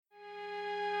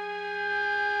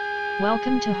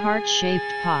Welcome to Heart Shaped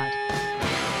Pod,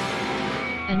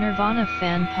 a Nirvana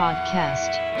fan podcast,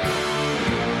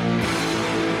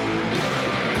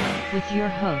 with your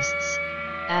hosts,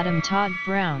 Adam Todd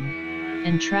Brown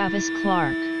and Travis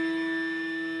Clark.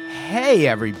 Hey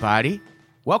everybody,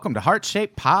 welcome to Heart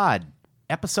Shaped Pod,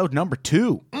 episode number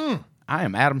 2. I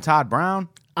am Adam Todd Brown.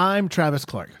 I'm Travis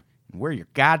Clark. And we're your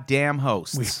goddamn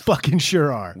hosts. We fucking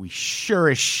sure are. We sure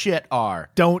as shit are.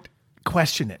 Don't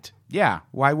question it. Yeah,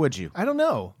 why would you? I don't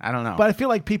know. But I feel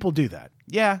like people do that.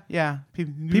 Yeah.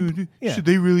 People- yeah. Should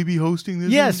they really be hosting this?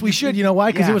 Yes, we should. You know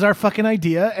why? Because Yeah. it was our fucking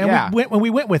idea, and Yeah. we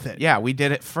went with it. Yeah, we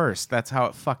did it first. That's how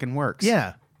it fucking works.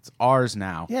 Yeah. It's ours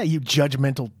now. Yeah, you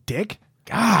judgmental dick.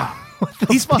 God,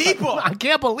 these people. I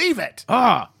can't believe it.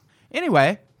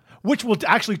 Anyway, Which will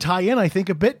actually tie in, I think,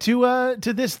 a bit to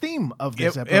this theme of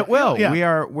this episode. it will. Yeah.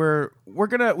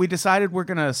 We decided we're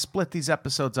gonna split these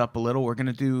episodes up a little. We're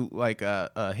gonna do like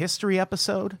a history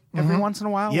episode every once in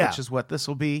a while, Yeah. which is what this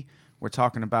will be. We're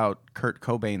talking about Kurt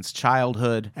Cobain's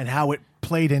childhood. And how it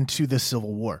played into the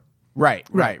Civil War. Right.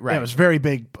 Yeah, it was a very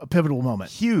big, a pivotal moment.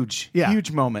 Huge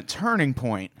moment, turning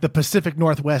point. The Pacific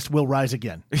Northwest will rise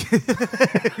again.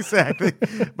 Exactly,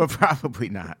 but probably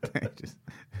not.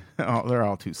 They're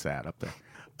all too sad up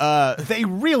there. They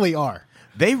really are.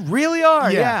 They really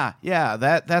are. Yeah. Yeah.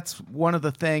 That's one of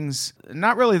the things.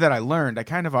 Not really that I learned. I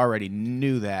kind of already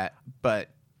knew that, but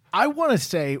I want to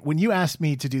say, when you asked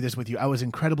me to do this with you, I was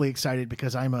incredibly excited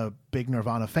because I'm a big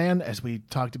Nirvana fan, as we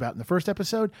talked about in the first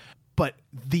episode. But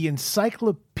the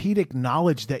encyclopedic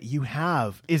knowledge that you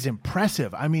have is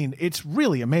impressive. I mean, it's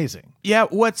really amazing. yeah.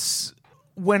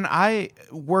 When I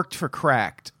worked for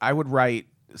Cracked, I would write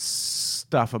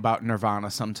stuff about Nirvana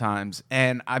sometimes,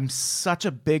 and I'm such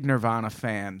a big Nirvana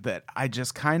fan that I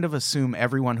just kind of assume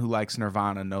everyone who likes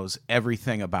Nirvana knows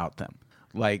everything about them.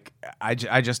 Like, I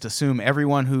just assume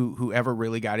everyone who ever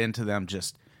really got into them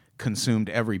just consumed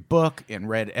every book and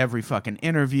read every fucking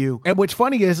interview. And what's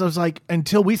funny is, I was like,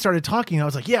 until we started talking, I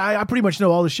was like, yeah, I pretty much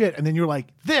know all the shit. And then you're like,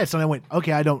 this. And I went,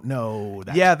 okay, I don't know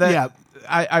that. Yeah,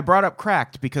 I brought up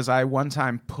Cracked because I one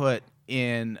time put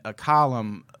in a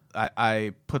column,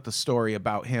 I put the story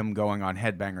about him going on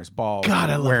Headbangers Ball God,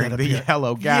 I love wearing that the up here.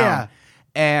 yellow gown. Yeah.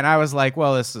 And I was like,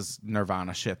 well, this is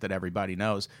Nirvana shit that everybody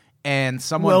knows. And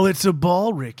someone... Well, it's a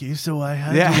ball, Ricky, so I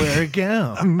had to wear a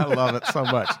gown. I love it so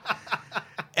much.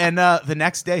 And the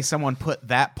next day, someone put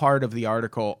that part of the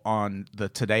article on the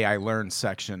Today I Learned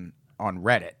section on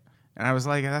Reddit. And I was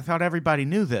like, I thought everybody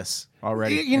knew this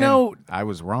already. You know, And I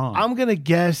was wrong. I'm going to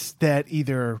guess that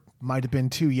either might have been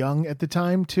too young at the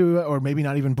time or maybe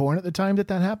not even born at the time that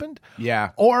happened. Yeah.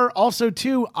 Or also,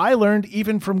 too, I learned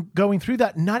even from going through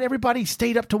that, not everybody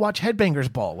stayed up to watch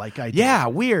Headbangers Ball like I did. Yeah,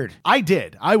 weird. I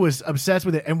did. I was obsessed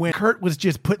with it. And when Kurt was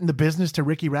just putting the business to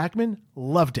Ricky Rackman,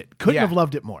 loved it. Couldn't Yeah. have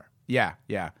loved it more. Yeah.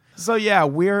 So yeah,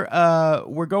 we're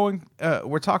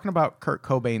talking about Kurt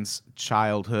Cobain's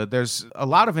childhood. There's a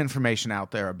lot of information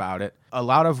out there about it. A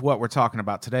lot of what we're talking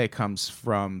about today comes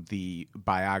from the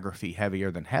biography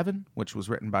Heavier Than Heaven, which was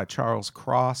written by Charles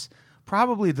Cross,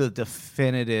 probably the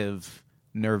definitive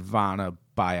Nirvana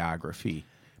biography.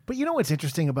 But you know what's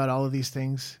interesting about all of these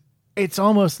things? It's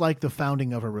almost like the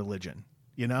founding of a religion,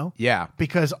 you know? Yeah.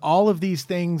 Because all of these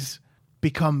things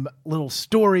become little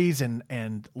stories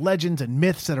and legends and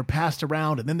myths that are passed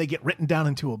around, and then they get written down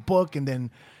into a book, and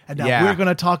now Yeah. we're going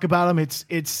to talk about them.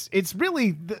 It's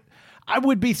really I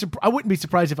wouldn't be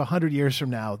surprised if 100 years from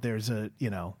now there's a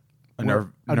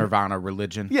Nirvana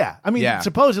religion. Yeah, I mean, Yeah.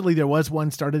 supposedly there was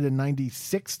one started in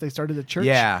 '96. They started a church.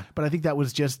 Yeah. but I think that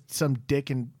was just some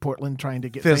dick in Portland trying to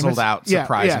get Fizzled famous. out, Yeah,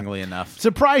 surprisingly yeah. enough.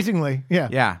 Surprisingly, yeah,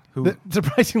 Yeah.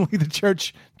 surprisingly, the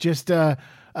church just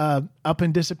up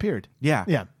and disappeared. Yeah.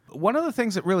 Yeah. One of the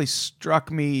things that really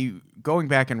struck me going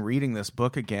back and reading this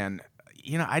book again,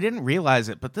 I didn't realize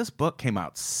it, but this book came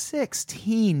out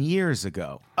 16 years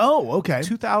ago. Oh, okay.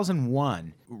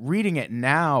 2001. Reading it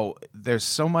now, there's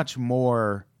so much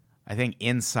more, I think,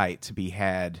 insight to be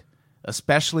had,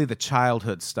 especially the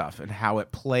childhood stuff and how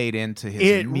it played into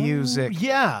his music.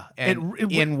 Yeah, And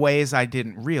in ways I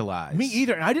didn't realize. me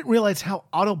either. And I didn't realize how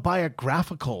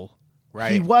autobiographical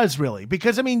Right. he was really,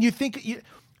 because I mean,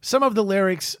 some of the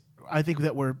lyrics I think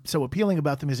that were so appealing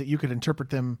about them is that you could interpret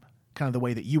them kind of the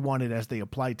way that you wanted as they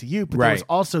applied to you, but there was Right.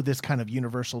 also this kind of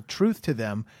universal truth to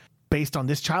them based on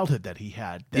this childhood that he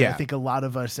had. That I Yeah. think a lot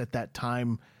of us at that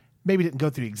time maybe didn't go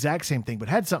through the exact same thing, but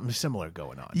had something similar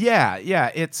going on. Yeah.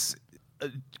 It's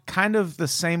kind of the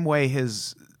same way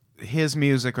his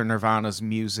music or Nirvana's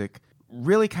music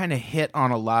really kind of hit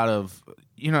on a lot of,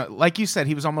 like you said,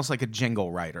 he was almost like a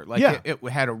jingle writer. Like Yeah. it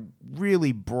had a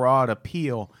really broad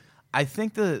appeal. I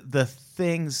think the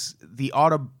things, the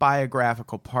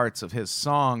autobiographical parts of his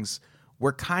songs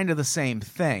were kind of the same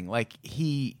thing. Like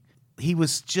he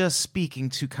was just speaking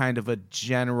to kind of a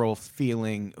general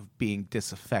feeling of being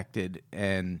disaffected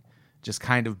and just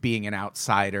kind of being an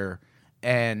outsider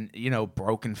and, you know,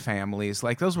 broken families.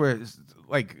 Like those were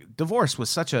like divorce was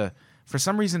such a, for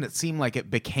some reason it seemed like it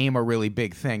became a really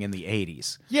big thing in the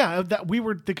 80s. Yeah, that we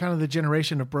were the kind of the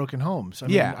generation of broken homes. I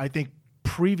mean, Yeah. I think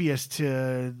previous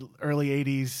to early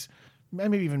 80s,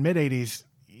 maybe even mid 80s,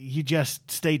 you just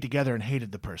stayed together and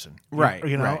hated the person. Right,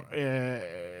 You know,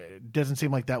 right. Doesn't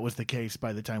seem like that was the case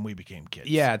by the time we became kids.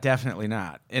 Yeah, definitely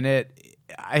not. And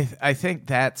I think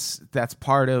that's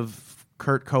part of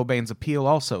Kurt Cobain's appeal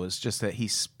also, is just that he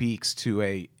speaks to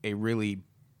a really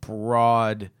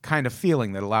broad kind of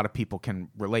feeling that a lot of people can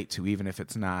relate to, even if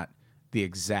it's not the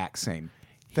exact same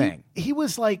thing. He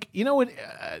was like, you know what?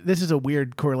 This is a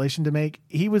weird correlation to make.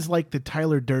 He was like the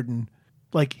Tyler Durden,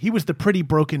 like he was the pretty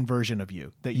broken version of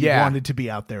you that you Yeah. wanted to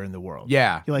be out there in the world.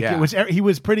 Yeah, Like yeah. he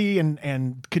was pretty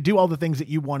and could do all the things that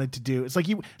you wanted to do. It's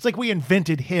like we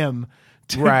invented him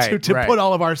to Right, to right. put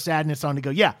all of our sadness on to go.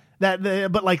 Yeah,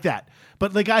 but like that.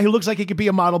 But the guy who looks like he could be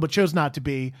a model but chose not to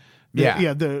be.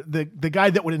 The guy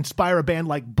that would inspire a band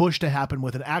like Bush to happen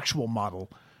with an actual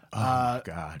model. Oh,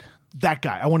 God. That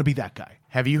guy. I want to be that guy.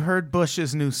 Have you heard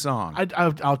Bush's new song?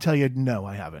 I'll tell you, no,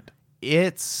 I haven't.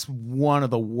 It's one of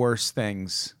the worst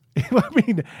things I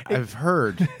mean, I've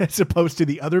heard. as opposed to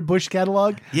the other Bush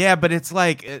catalog. Yeah, but it's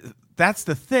like, that's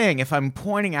the thing. If I'm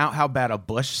pointing out how bad a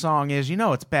Bush song is, you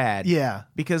know it's bad. Yeah.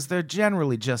 Because they're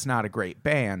generally just not a great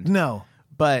band. No,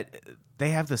 But they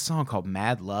have this song called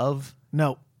Mad Love.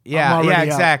 no. Yeah, I'm already yeah, out.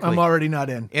 exactly. I'm already not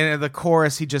in. And in the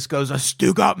chorus, he just goes, "I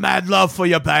still got mad love for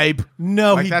you, babe."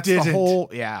 No, Like, he that's didn't. the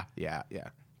whole. Yeah.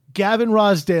 Gavin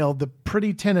Rosdale, the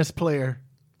pretty tennis player,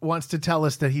 wants to tell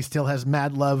us that he still has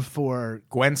mad love for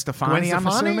Gwen Stefani. Gwen I'm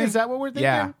Stefani? assuming. Is that what we're thinking?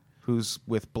 Yeah. Who's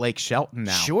with Blake Shelton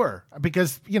now? Sure,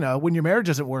 because you know when your marriage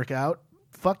doesn't work out,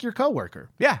 fuck your coworker.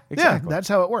 Yeah. Exactly. Yeah, that's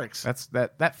how it works.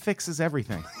 that fixes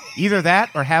everything. Either that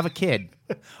or have a kid.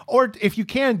 Or if you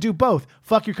can do both,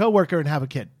 fuck your coworker and have a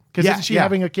kid. Because Yeah, isn't she yeah.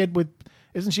 having a kid with?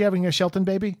 Isn't she having a Shelton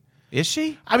baby? Is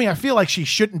she? I mean, I feel like she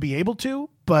shouldn't be able to,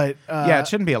 but Yeah. It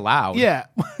shouldn't be allowed. yeah.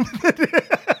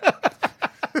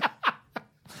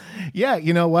 Yeah,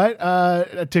 you know what?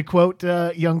 To quote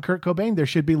young Kurt Cobain, there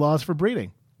should be laws for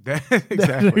breeding.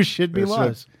 Exactly. There should be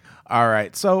laws. All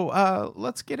right, so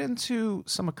let's get into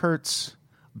some of Kurt's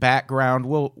background.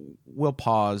 We'll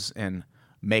pause and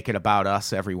make it about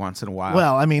us every once in a while.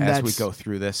 Well, I mean, as we that's- go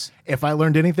through this. If I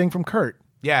learned anything from Kurt,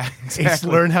 Yeah, it's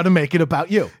exactly. learn how to make it about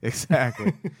you.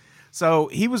 Exactly. So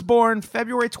he was born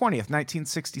February 20th,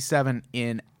 1967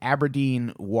 in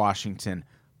Aberdeen, Washington.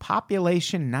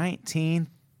 Population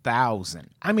 19,000.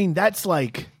 I mean, that's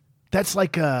like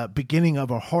a beginning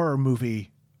of a horror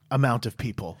movie amount of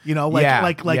people. You know, like Yeah,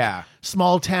 like yeah.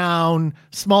 small town,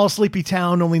 small sleepy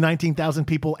town, only 19,000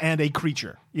 people and a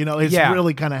creature. You know, it's Yeah.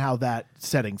 really kind of how that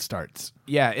setting starts.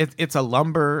 Yeah, it's a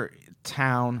lumber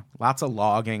town, lots of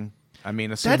logging. I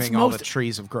mean, assuming all the most-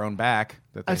 trees have grown back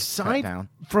that they cut Aside down.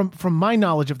 from my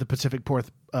knowledge of the Pacific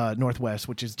Northwest,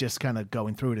 which is just kind of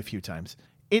going through it a few times,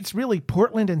 it's really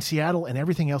Portland and Seattle and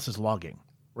everything else is logging,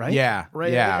 right? Yeah,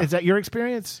 Right. yeah. Is that your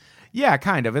experience? Yeah,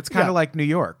 kind of. It's kind Yeah. of like New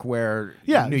York, where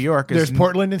Yeah. New York is There's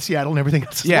Portland and Seattle and everything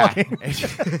else is Yeah, logging.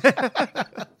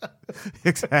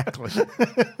 exactly.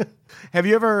 Have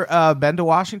you ever been to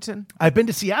Washington? I've been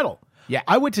to Seattle. Yeah.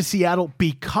 I went to Seattle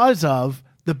because of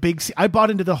the big. I bought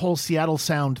into the whole Seattle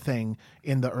sound thing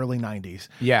in the early 90s.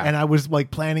 Yeah. And I was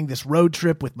like planning this road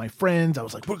trip with my friends. I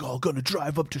was like, we're all going to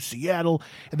drive up to Seattle.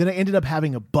 And then I ended up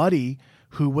having a buddy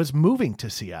who was moving to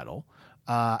Seattle.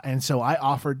 And so I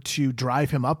offered to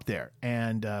drive him up there.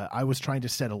 And I was trying to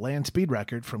set a land speed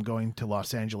record from going to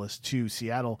Los Angeles to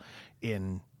Seattle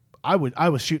in. I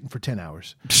was shooting for 10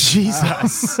 hours.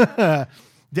 Jesus,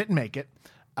 Didn't make it.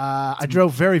 I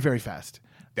drove very, very fast.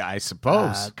 I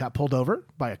suppose. Got pulled over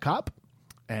by a cop,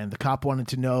 and the cop wanted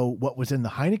to know what was in the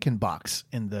Heineken box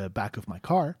in the back of my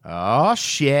car. Oh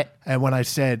shit! And when I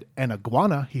said an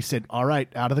iguana, he said, "All right,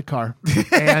 out of the car."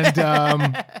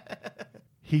 And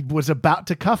he was about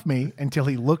to cuff me until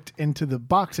he looked into the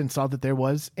box and saw that there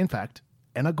was, in fact,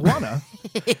 an iguana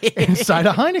inside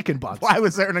a Heineken box. Why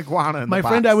was there an iguana in My the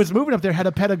friend box? I was moving up there had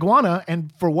a pet iguana,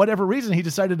 and for whatever reason, he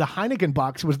decided a Heineken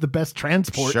box was the best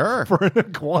transport Sure. for an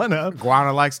iguana.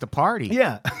 Iguana likes to party.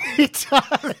 Yeah, it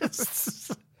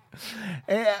does.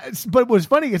 But what's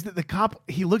funny is that the cop,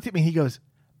 he looked at me and he goes,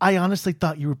 "I honestly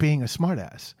thought you were being a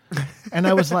smartass." And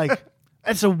I was like,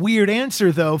 that's a weird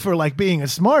answer, though, for like being a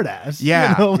smartass.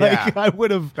 Yeah, You know, like yeah. I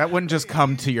would have. That wouldn't just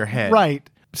come to your head. Right.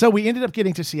 So we ended up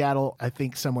getting to Seattle, I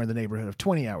think somewhere in the neighborhood of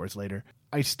 20 hours later.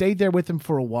 I stayed there with him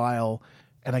for a while,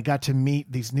 and I got to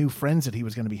meet these new friends that he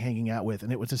was going to be hanging out with.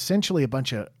 And it was essentially a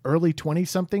bunch of early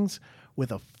 20-somethings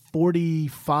with a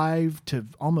 45 to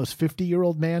almost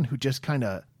 50-year-old man who just kind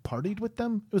of partied with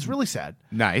them. It was really sad.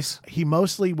 Nice. He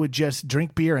mostly would just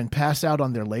drink beer and pass out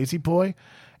on their lazy boy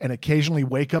and occasionally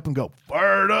wake up and go,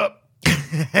 "Fired up."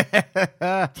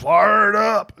 Fired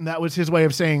up. And that was his way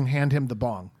of saying, hand him the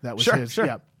bong. That was his. Sure.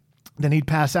 Yeah. Then he'd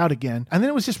pass out again. And then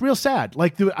it was just real sad.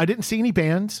 Like, I didn't see any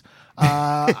bands.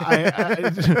 I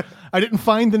didn't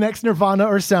find the next Nirvana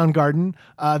or Soundgarden.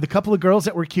 The couple of girls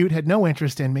that were cute had no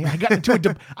interest in me. I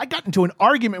got into an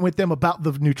argument with them about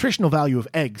the nutritional value of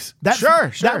eggs. That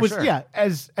was yeah,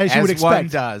 as you would expect. One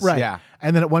does, right. yeah.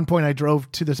 And then at one point I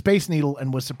drove to the Space Needle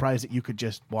and was surprised that you could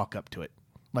just walk up to it.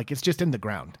 Like, it's just in the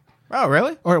ground. Oh,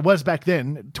 really? Or it was back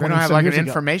then. They don't have like an years ago.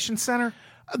 information center?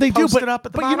 They do, Post but, it up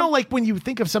at the but you bottom? know, like when you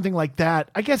think of something like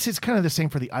that, I guess it's kind of the same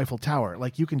for the Eiffel Tower.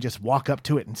 Like, you can just walk up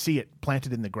to it and see it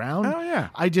planted in the ground. Oh, yeah.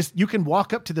 You can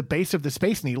walk up to the base of the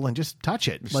Space Needle and just touch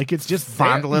it. Like, it's just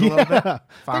fondle it a little bit.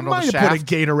 Fondle They might the have put a shaft.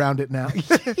 gate around it now.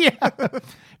 Yeah.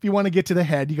 If you want to get to the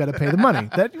head, you got to pay the money.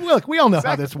 Look, we all know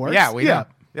how this works. Yeah, we know.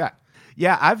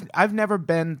 Yeah, I've never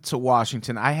been to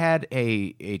Washington. I had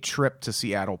a trip to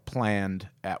Seattle planned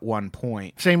at one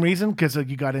point. Same reason, because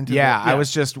you got into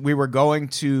we were going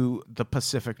to the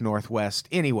Pacific Northwest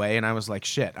anyway, and I was like,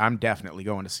 shit, I'm definitely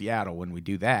going to Seattle when we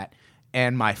do that.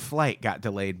 And my flight got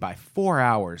delayed by 4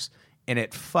 hours, and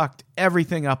it fucked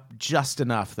everything up just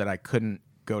enough that I couldn't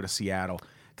go to Seattle.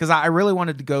 Because I really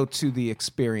wanted to go to the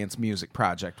Experience Music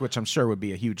Project, which I'm sure would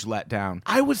be a huge letdown.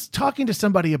 I was talking to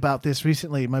somebody about this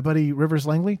recently. My buddy Rivers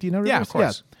Langley. Do you know Rivers? Yeah, of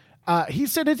course. Yeah. He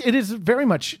said it is very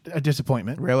much a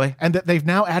disappointment. Really? And that they've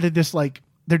now added this, like,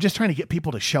 they're just trying to get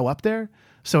people to show up there.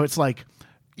 So it's like,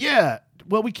 yeah,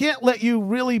 well, we can't let you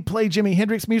really play Jimi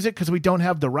Hendrix music because we don't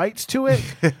have the rights to it.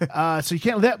 So you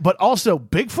can't let that. But also,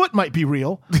 Bigfoot might be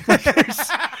real.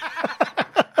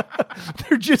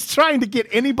 They're just trying to get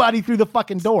anybody through the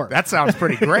fucking door. That sounds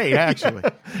pretty great, actually.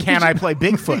 Can I play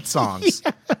Bigfoot songs? Is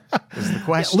the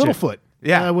question. Littlefoot.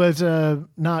 Yeah. Was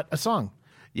not a song.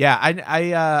 Yeah,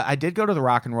 I did go to the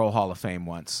Rock and Roll Hall of Fame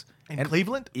once. In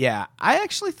Cleveland? Yeah, I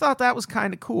actually thought that was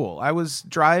kind of cool. I was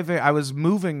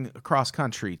moving across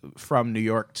country from New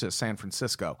York to San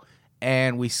Francisco,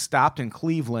 and we stopped in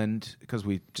Cleveland because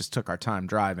we just took our time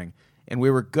driving, and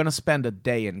we were going to spend a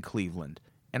day in Cleveland.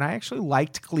 And I actually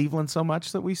liked Cleveland so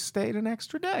much that we stayed an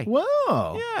extra day.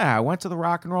 Whoa. Yeah, I went to the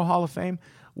Rock and Roll Hall of Fame,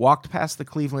 walked past the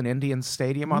Cleveland Indians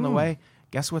Stadium on the way.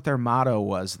 Guess what their motto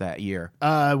was that year?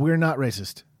 We're not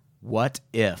racist. What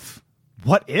if?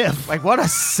 What if? Like, what a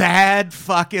sad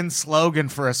fucking slogan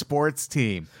for a sports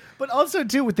team. But also,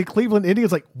 too, with the Cleveland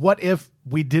Indians, like, what if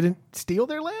we didn't steal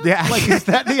their land? Yeah. Like, is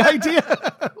that the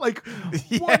idea? Like,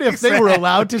 what if they were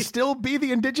allowed to still be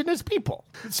the indigenous people?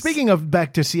 Speaking of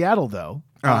back to Seattle, though,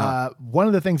 one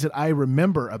of the things that I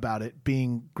remember about it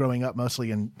being growing up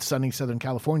mostly in sunny Southern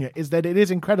California is that it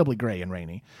is incredibly gray and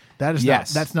rainy. That is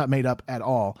that's not made up at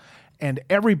all. And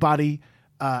everybody,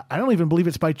 I don't even believe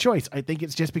it's by choice. I think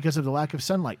it's just because of the lack of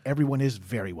sunlight. Everyone is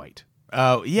very white.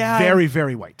 Oh, yeah. Very,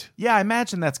 very white. Yeah, I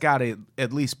imagine that's got to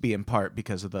at least be in part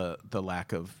because of the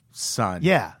lack of sun.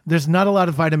 Yeah. There's not a lot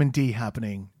of vitamin D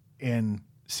happening in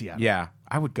Seattle. Yeah,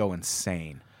 I would go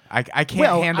insane. I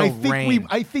can't handle rain.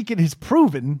 I think it is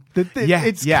proven that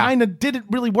it's kind of didn't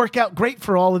really work out great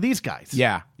for all of these guys.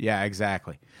 Yeah,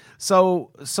 exactly.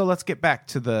 So let's get back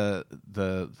to the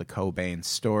Cobain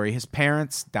story. His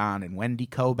parents, Don and Wendy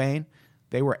Cobain,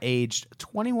 they were aged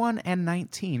 21 and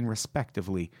 19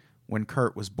 respectively when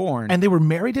Kurt was born. And they were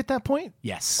married at that point?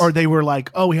 Yes. Or they were like,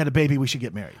 oh, we had a baby, we should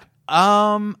get married.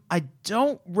 I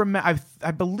don't remember.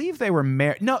 I believe they were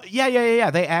married. No,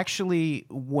 yeah. They actually,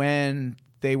 when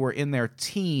they were in their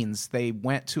teens, they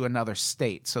went to another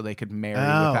state so they could marry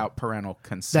without parental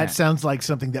consent. That sounds like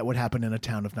something that would happen in a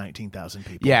town of 19,000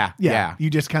 people. Yeah. You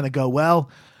just kind of go, well,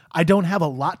 I don't have a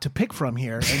lot to pick from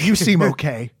here, and you seem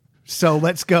okay, so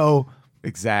let's go.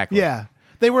 Exactly. Yeah.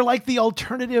 They were like the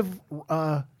alternative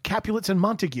Capulets and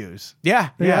Montagues. Yeah,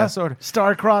 sort of.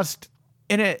 Star-crossed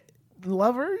And it,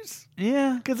 lovers?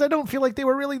 yeah. Because I don't feel like they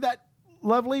were really that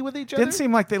lovely with each other. Didn't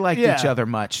seem like they liked Yeah. each other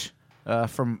much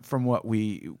from what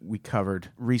we covered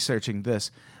researching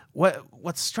this.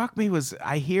 What struck me was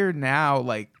I hear now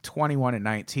like 21 and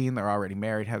 19, they're already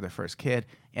married, have their first kid,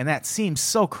 and that seems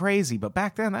so crazy. But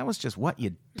back then, that was just what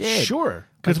you did. Sure.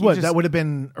 Because Like, that would have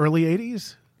been early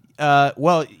 80s?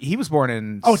 Well, he was born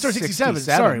in Oh, sorry, 67.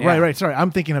 Sorry, yeah. right. Sorry.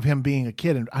 I'm thinking of him being a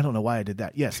kid, and I don't know why I did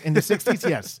that. Yes, in the 60s,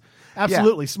 yes.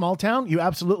 Absolutely. Small town, you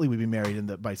absolutely would be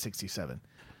married by 67.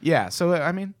 Yeah, so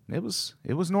I mean, it was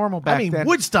normal back then.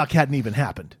 Woodstock hadn't even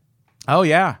happened. Oh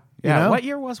yeah, yeah. You know? What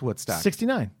year was Woodstock?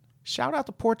 69. Shout out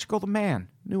to Portugal the Man.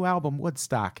 New album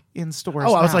Woodstock in stores.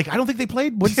 Oh, I was now. like, I don't think they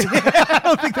played Woodstock. I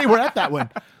don't think they were at that one.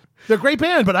 They're a great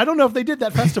band, but I don't know if they did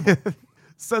that festival.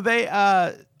 So they,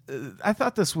 I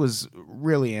thought this was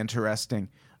really interesting.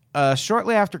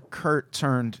 Shortly after Kurt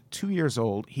turned 2 years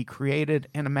old, he created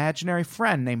an imaginary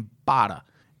friend named Bada.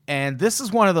 And this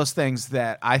is one of those things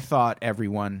that I thought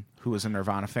everyone who was a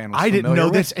Nirvana fan was I didn't familiar know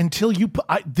with. this until you put...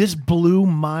 this blew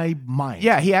my mind.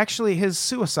 Yeah, his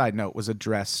suicide note was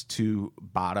addressed to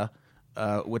Bada,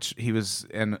 which he was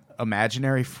an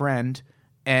imaginary friend.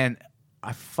 And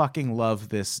I fucking love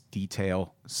this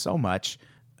detail so much.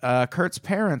 Kurt's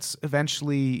parents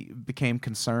eventually became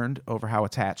concerned over how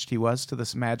attached he was to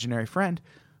this imaginary friend.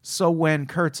 So when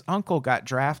Kurt's uncle got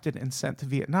drafted and sent to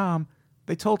Vietnam,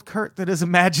 they told Kurt that his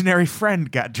imaginary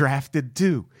friend got drafted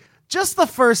too. Just the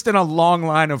first in a long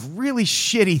line of really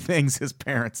shitty things his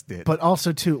parents did. But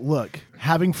also, too, look,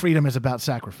 having freedom is about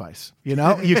sacrifice. You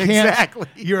know? You can't... Exactly.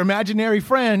 Your imaginary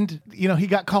friend, he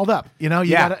got called up. You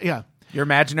Yeah. gotta... Your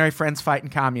imaginary friend's fighting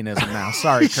communism now.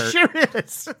 Sorry, Kurt. Sure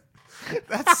is.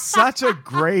 That's such a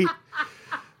great...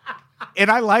 And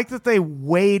I like that they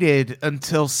waited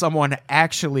until someone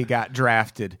actually got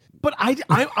drafted. But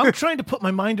I'm trying to put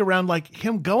my mind around, like,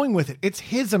 him going with it. It's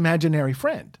his imaginary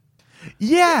friend.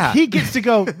 Yeah. He gets to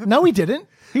go, no, he didn't.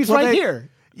 He's Well, right they- here.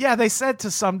 Yeah, they said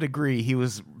to some degree he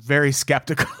was very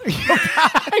skeptical.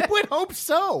 I would hope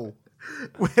so.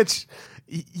 Which,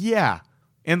 yeah.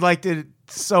 And like,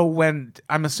 so when,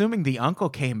 I'm assuming the uncle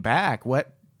came back,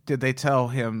 what did they tell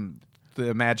him? The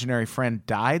imaginary friend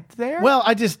died there? Well,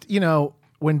 I just,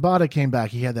 when Bada came back,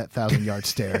 he had that 1,000-yard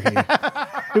stare.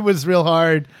 It was real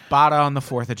hard. Bada on the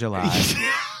 4th of July.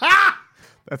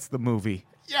 That's the movie.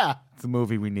 Yeah. It's the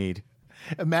movie we need.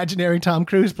 Imaginary Tom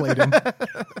Cruise played him.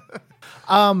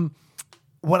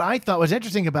 What I thought was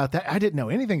interesting about that, I didn't know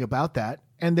anything about that.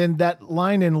 And then that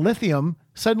line in Lithium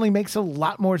suddenly makes a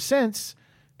lot more sense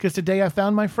because today I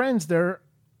found my friends. They're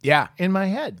Yeah. in my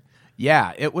head.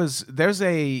 Yeah, there's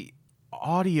a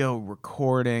audio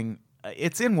recording.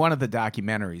 It's in one of the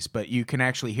documentaries, but you can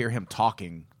actually hear him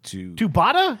talking to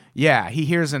Bada? Yeah,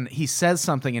 he says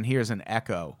something and hears an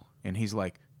echo, and he's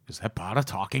like, "Is that Bada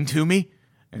talking to me?"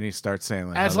 And he starts saying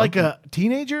like, As "Hello?" like a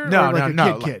teenager? no, or like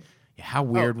no, a kid? Yeah, how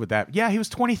weird would that? Yeah, he was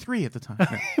 23 at the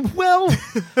time. Well,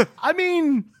 I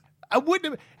mean, I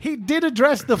wouldn't have, he did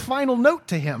address the final note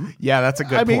to him. Yeah, that's a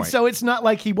good I mean, point. so it's not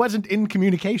like he wasn't in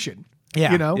communication.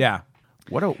 Yeah, You know? yeah.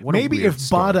 What a Maybe weird if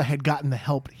story. Bada had gotten the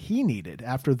help he needed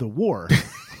after the war,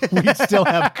 we'd still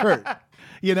have Kurt.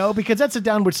 Because that's a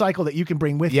downward cycle that you can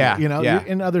bring with Yeah, you. yeah.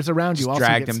 And others around you Just also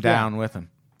dragged get him down with him.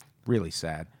 Really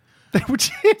sad.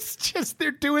 Which is just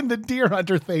they're doing the deer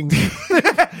hunter thing.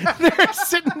 They're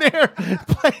sitting there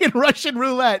playing Russian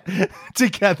roulette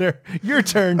together. Your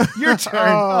turn. Your turn.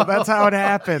 Oh, that's how it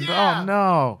happened. Yeah. Oh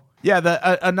no.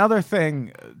 Yeah. Another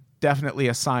thing, definitely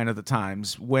a sign of the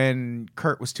times. When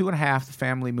Kurt was 2.5, the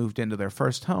family moved into their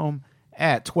first home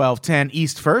at 1210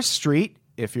 East First Street.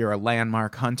 If you're a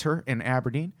landmark hunter in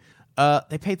Aberdeen,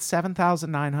 they paid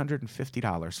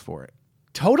 $7,950 for it.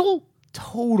 Total.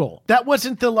 That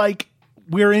wasn't the like.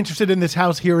 We're interested in this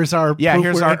house. Here is our Yeah, proof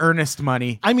here's we're our in-" earnest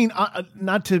money. I mean,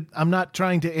 I'm not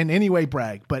trying to in any way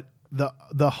brag, but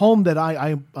the home that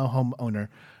I'm a homeowner,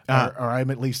 or I'm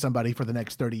at least somebody for the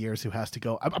next 30 years who has to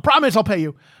go. I promise I'll pay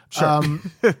you. Sure.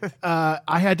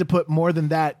 I had to put more than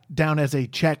that down as a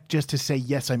check just to say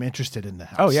yes, I'm interested in the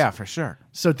house. Oh yeah, for sure.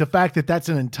 So the fact that that's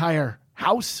an entire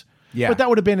house, Yeah. but that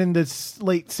would have been in the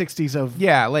late 60s of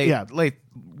Yeah,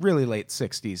 really late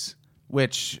 60s,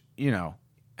 which,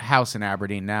 house in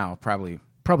Aberdeen now, probably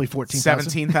 14,000.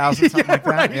 17,000, something like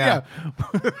that. Right, Yeah.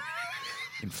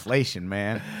 Inflation,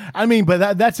 man. I mean,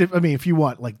 but that's if if you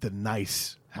want like the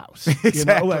nice house,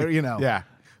 Exactly. you know, Yeah.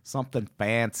 Something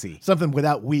fancy. something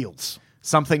without wheels.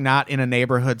 Something not in a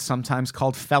neighborhood sometimes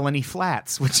called Felony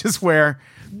Flats, which is where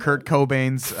Kurt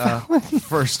Cobain's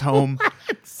first home.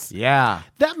 Yeah.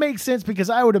 That makes sense because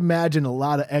I would imagine a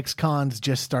lot of ex-cons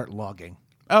just start logging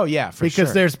Oh, yeah, for sure.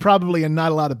 because there's probably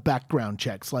not a lot of background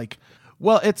checks. Like,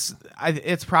 Well, it's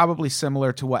probably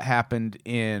similar to what happened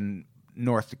in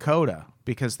North Dakota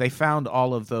because they found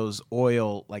all of those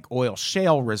oil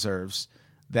shale reserves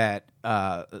that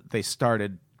they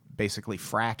started basically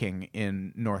fracking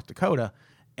in North Dakota.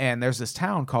 And there's this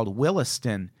town called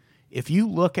Williston. If you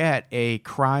look at a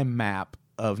crime map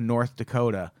of North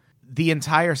Dakota, the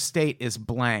entire state is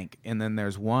blank, and then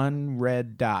there's one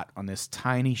red dot on this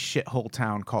tiny shithole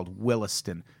town called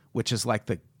Williston, which is like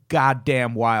the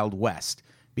goddamn Wild West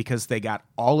because they got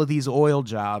all of these oil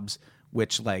jobs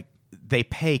which like they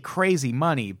pay crazy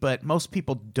money, but most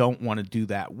people don't want to do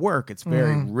that work. It's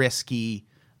very risky,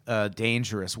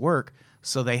 dangerous work.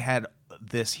 So they had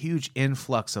this huge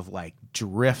influx of like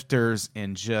drifters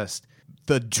and just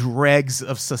the dregs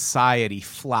of society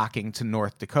flocking to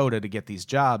North Dakota to get these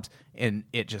jobs. And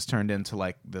it just turned into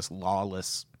like this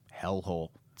lawless hellhole.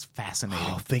 It's fascinating.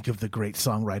 Oh, think of the great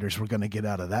songwriters we're going to get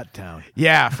out of that town.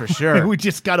 Yeah, for sure. We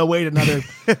just got to wait another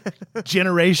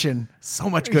generation. So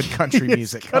much good country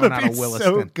music It's coming gonna out of be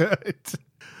Williston. so good.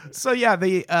 So yeah,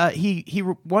 he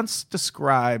once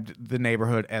described the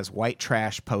neighborhood as white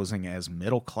trash posing as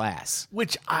middle class.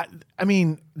 Which I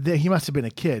mean, he must have been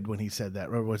a kid when he said that,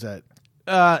 or was that?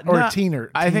 Or No, a teener?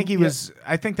 I think he was.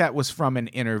 I think that was from an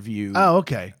interview. Oh,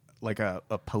 okay. Like a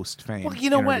post fame. Well, you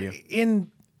know interview. what?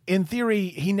 In theory,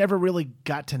 he never really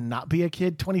got to not be a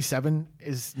kid. 27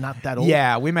 is not that old.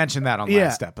 Yeah, we mentioned that on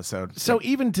last episode. So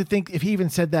even to think, if he even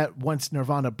said that once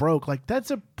Nirvana broke, like that's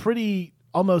a pretty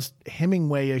almost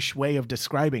Hemingway-ish way of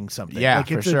describing something. Yeah, like,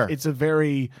 for sure. It's a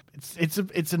very it's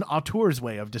an auteur's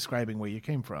way of describing where you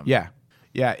came from. Yeah.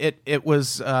 It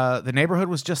was the neighborhood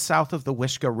was just south of the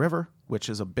Wishkah River, which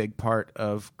is a big part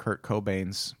of Kurt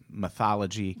Cobain's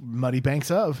mythology. Muddy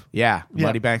Banks of. Yeah, Yeah.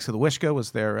 Muddy Banks of the Wishkah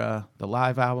was their the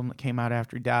live album that came out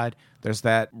after he died. There's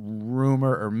that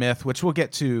rumor or myth, which we'll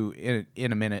get to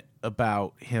in a minute,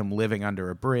 about him living under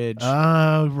a bridge.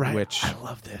 Oh, right. Which- I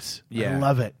love this. Yeah. I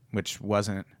love it. Which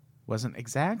wasn't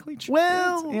exactly true.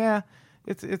 Well-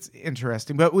 It's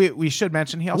interesting, but we should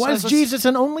mention he also Was has Jesus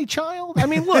an only child? I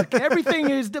mean, look, everything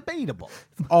is debatable.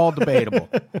 all debatable.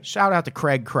 Shout out to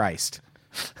Craig Christ.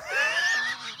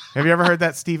 Have you ever heard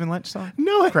that Stephen Lynch song?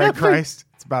 No, I Craig haven't. Christ.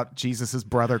 It's about Jesus'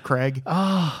 brother Craig.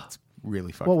 Oh. It's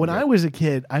really fucking Well, when good. I was a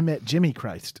kid, I met Jimmy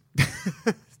Christ.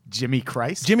 Jimmy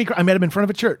Christ. I met him in front of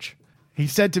a church. He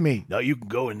said to me, "Now you can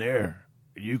go in there.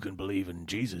 You can believe in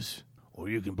Jesus, or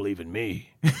you can believe in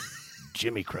me,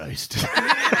 Jimmy Christ."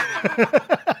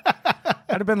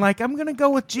 I'd have been like, I'm gonna go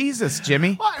with Jesus,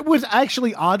 Jimmy. I was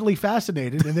actually oddly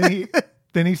fascinated, and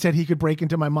then he said he could break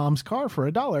into my mom's car for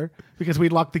 $1 because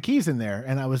we'd locked the keys in there,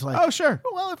 and I was like, Oh, sure.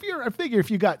 Well, I figure if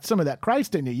you got some of that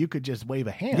Christ in you could just wave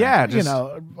a hand. Yeah, I just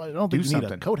don't think do you need a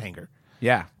something. coat hanger.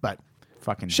 Yeah. But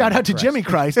Fucking shout out to Christ. Jimmy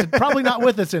Christ, probably not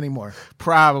with us anymore.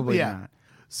 Probably Yeah. not.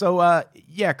 So,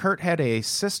 Kurt had a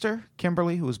sister,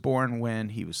 Kimberly, who was born when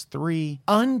he was 3.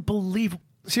 Unbelievable.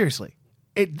 Seriously.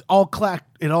 It all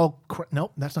clacked.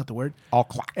 Nope, that's not the word. All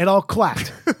clack. It all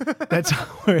clacked. That's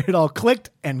where it all clicked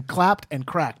and clapped and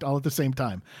cracked all at the same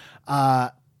time.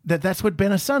 That's what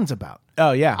Ben a Son's about.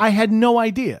 Oh, yeah. I had no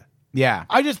idea. Yeah.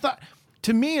 I just thought,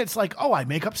 to me, it's like, oh, I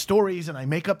make up stories and I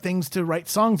make up things to write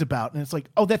songs about. And it's like,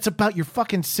 oh, that's about your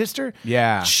fucking sister?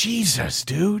 Yeah. Jesus,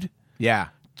 dude. Yeah.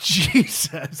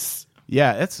 Jesus.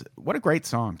 Yeah. It's what a great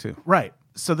song, too. Right.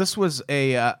 So this was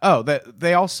they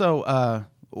also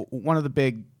one of the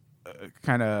big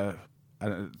kind of I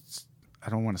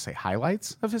don't want to say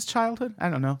highlights of his childhood. I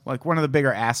don't know, like one of the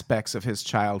bigger aspects of his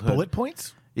childhood. Bullet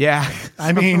points? Yeah,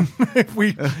 I mean,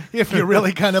 if you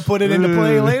really kind of put it into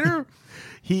play later.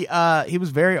 he was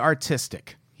very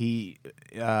artistic. He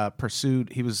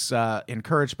he was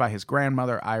encouraged by his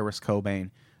grandmother Iris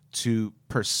Cobain to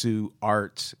pursue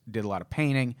art. Did a lot of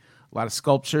painting, a lot of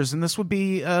sculptures, and this would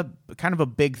be kind of a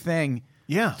big thing.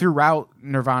 Yeah. Throughout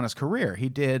Nirvana's career, he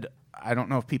did. I don't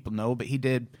know if people know, but he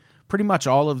did pretty much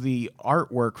all of the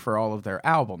artwork for all of their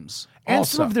albums, And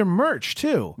also. some of their merch,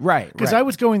 too. Right, Because right. I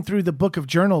was going through the book of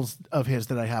journals of his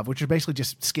that I have, which are basically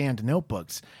just scanned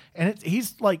notebooks. And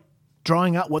he's like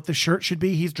drawing out what the shirt should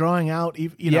be. He's drawing out, the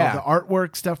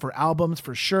artwork stuff for albums,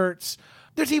 for shirts.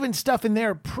 There's even stuff in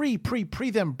there pre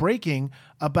them breaking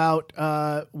about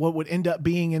what would end up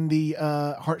being in the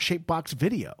Heart-Shaped Box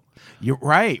video. You're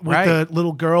right, With right. the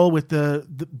little girl with the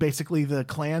basically the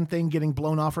Klan thing getting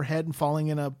blown off her head and falling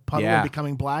in a puddle Yeah. and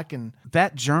becoming black. And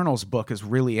That journals book is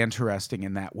really interesting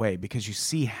in that way because you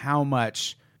see how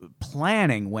much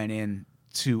planning went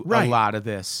into Right. a lot of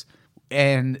this,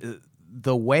 and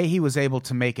the way he was able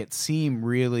to make it seem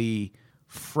really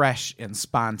fresh and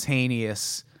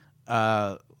spontaneous.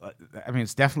 I mean,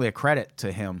 it's definitely a credit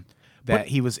to him that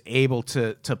he was able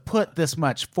to put this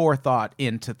much forethought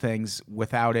into things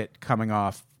without it coming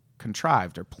off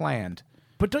contrived or planned.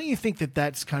 But don't you think that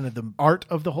that's kind of the art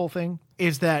of the whole thing?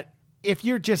 Is that if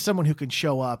you're just someone who can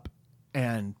show up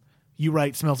and you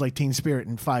write Smells Like Teen Spirit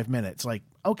in 5 minutes, like,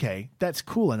 okay, that's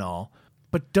cool and all.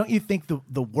 But don't you think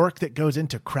the work that goes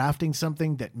into crafting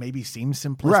something that maybe seems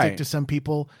simplistic Right. to some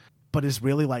people, but is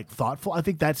really like thoughtful? I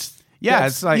think that's Yeah,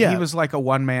 it's like he was like a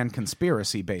one-man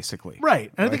conspiracy, basically.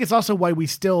 Right. And I think it's also why we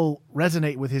still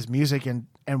resonate with his music and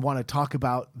want to talk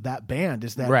about that band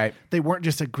is that they weren't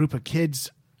just a group of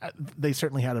kids. They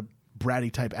certainly had a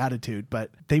bratty type attitude, but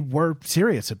they were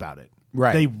serious about it.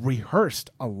 Right. They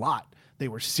rehearsed a lot. They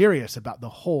were serious about the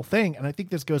whole thing. And I think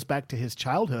this goes back to his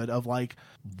childhood of like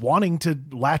wanting to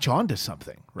latch on to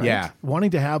something, right? Yeah.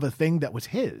 Wanting to have a thing that was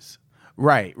his.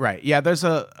 Right. Yeah, there's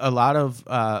a lot of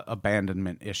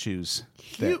abandonment issues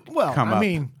that come up.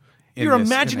 Your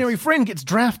imaginary friend gets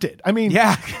drafted. I mean,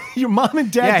 your mom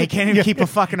and dad. Yeah, he can't even keep a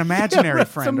fucking imaginary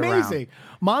friend around. It's amazing.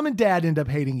 Mom and dad end up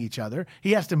hating each other.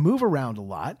 He has to move around a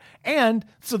lot. And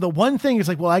so the one thing is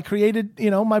like, well, I created,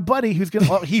 my buddy who's going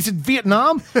to, he's in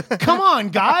Vietnam. Come on,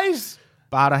 guys.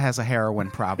 Bada has a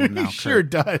heroin problem now. He sure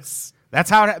does. That's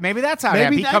how maybe that's how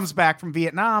he comes back from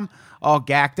Vietnam all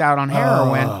gacked out on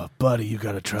heroin. Oh, buddy, you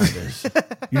got to try this.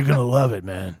 You're going to love it,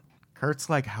 man. Kurt's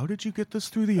like, how did you get this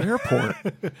through the airport?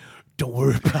 Don't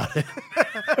worry about it.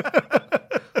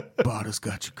 Bada's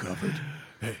got you covered.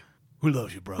 Hey, who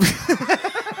loves you, bro?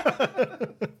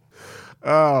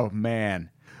 Oh, man.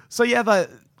 So, yeah, the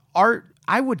art,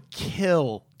 I would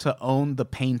kill to own the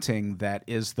painting that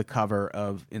is the cover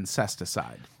of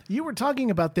Incesticide. You were talking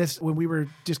about this when we were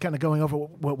just kind of going over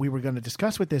what we were going to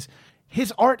discuss with this.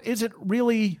 His art isn't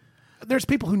really, there's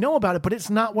people who know about it, but it's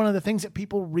not one of the things that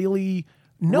people really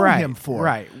know him for.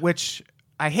 Right, which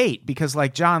I hate because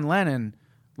like John Lennon,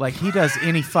 like he does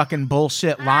any fucking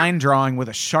bullshit line drawing with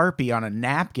a Sharpie on a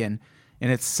napkin and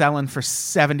it's selling for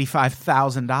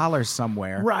 $75,000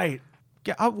 somewhere. Right.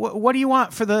 What do you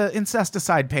want for the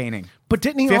Incesticide painting? But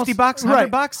didn't he $50,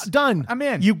 $100? Done. I'm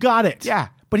in. You got it. Yeah.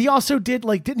 But he also did,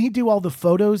 didn't he do all the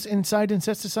photos inside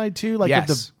Incesticide too? Like yes.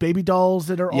 with the baby dolls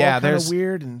that are all kind of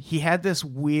weird? And he had this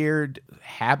weird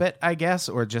habit, I guess,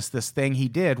 or just this thing he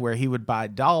did where he would buy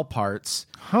doll parts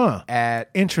at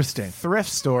interesting thrift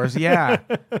stores. Yeah.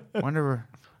 I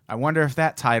wonder if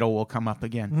that title will come up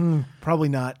again. Probably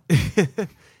not.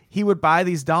 He would buy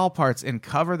these doll parts and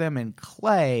cover them in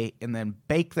clay and then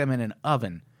bake them in an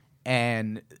oven.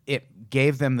 And it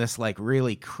gave them this like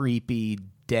really creepy,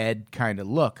 dead kind of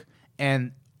look.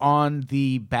 And on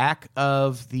the back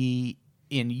of the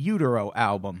In Utero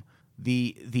album,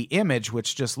 the image,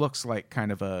 which just looks like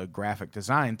kind of a graphic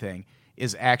design thing,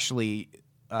 is actually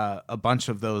a bunch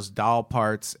of those doll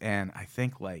parts. And I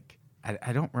think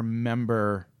I don't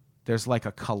remember. There's like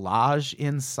a collage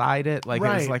inside it. Like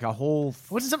it's like a whole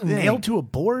Wasn't something nailed to a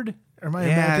board? Or am I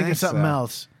thinking of something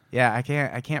else? Yeah, I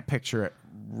can't picture it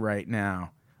right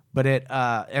now. But it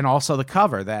and also the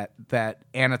cover, that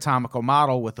anatomical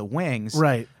model with the wings,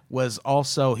 was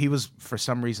also, he was for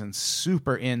some reason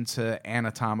super into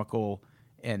anatomical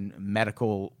and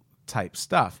medical type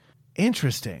stuff.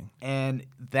 Interesting. And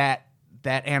that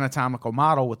anatomical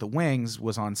model with the wings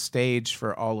was on stage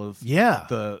for all of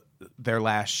their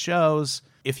last shows.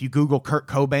 If you Google Kurt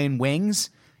Cobain wings,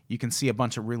 you can see a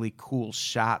bunch of really cool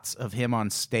shots of him on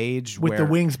stage with the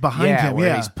wings behind him.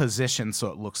 Where he's positioned so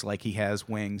it looks like he has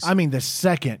wings. I mean, the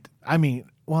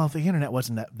internet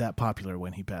wasn't that popular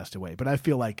when he passed away, but I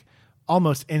feel like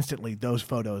almost instantly those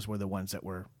photos were the ones that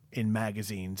were in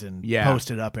magazines and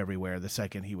posted up everywhere the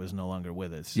second he was no longer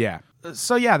with us. Yeah.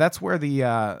 So that's where the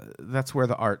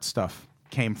art stuff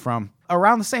came from.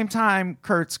 Around the same time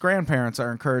Kurt's grandparents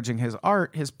are encouraging his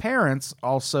art, his parents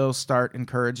also start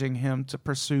encouraging him to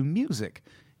pursue music.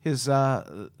 His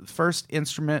first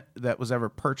instrument that was ever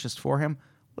purchased for him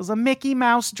was a Mickey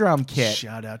Mouse drum kit.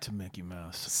 Shout out to Mickey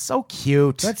Mouse. So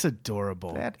cute. That's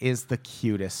adorable. That is the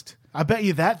cutest. I bet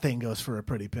you that thing goes for a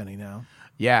pretty penny now.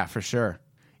 Yeah, for sure.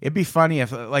 It'd be funny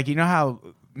if, how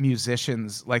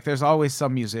musicians, there's always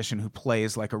some musician who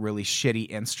plays a really shitty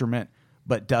instrument,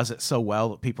 but does it so well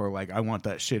that people are like, I want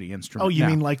that shitty instrument. Oh, you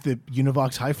mean like the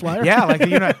Univox High Flyer?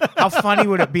 Yeah, how funny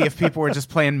would it be if people were just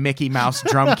playing Mickey Mouse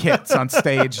drum kits on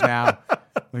stage now?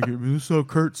 This is how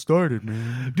Kurt started,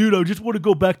 man. Dude, I just want to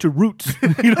go back to roots.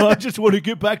 I just want to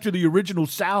get back to the original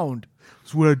sound.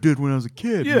 That's what I did when I was a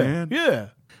kid, man. Yeah.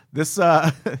 This,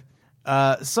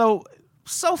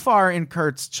 so far in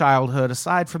Kurt's childhood,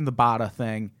 aside from the Bada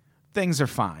thing, things are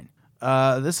fine.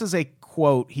 This is a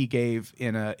quote he gave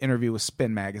in an interview with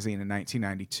Spin Magazine in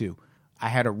 1992. I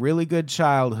had a really good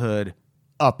childhood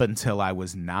up until I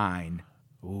was 9.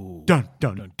 Ooh. Dun,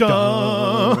 dun, dun,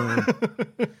 dun.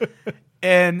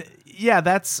 And yeah,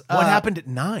 that's... what happened at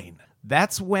 9?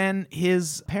 that's when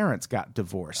his parents got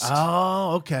divorced.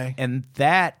 Oh, okay. And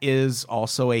that is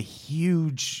also a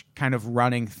huge kind of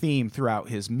running theme throughout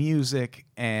his music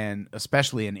and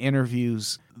especially in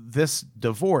interviews. This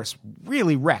divorce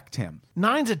really wrecked him.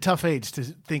 9's a tough age to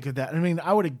think of that. I mean,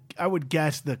 I would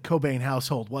guess the Cobain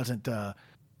household wasn't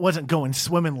going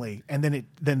swimmingly, and then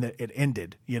it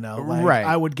ended. Right.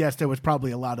 I would guess there was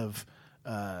probably a lot of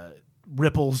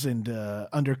ripples and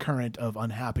undercurrent of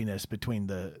unhappiness between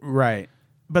the right.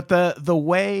 But the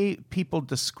way people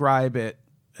describe it,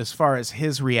 as far as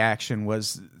his reaction,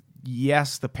 was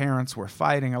yes, the parents were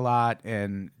fighting a lot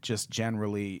and just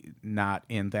generally not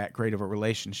in that great of a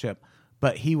relationship.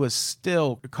 But he was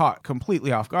still caught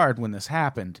completely off guard when this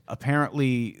happened.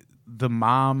 Apparently, the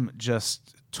mom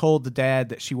just told the dad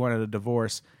that she wanted a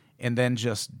divorce and then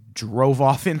just drove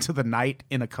off into the night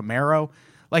in a Camaro.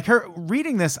 Like, her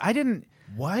reading this,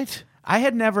 What? I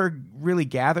had never really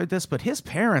gathered this, but his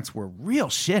parents were real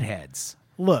shitheads.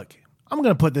 Look, I'm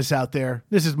going to put this out there.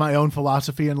 This is my own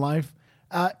philosophy in life.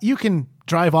 You can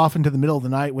drive off into the middle of the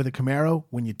night with a Camaro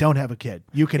when you don't have a kid.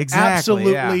 You can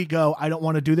absolutely go, I don't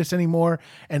want to do this anymore,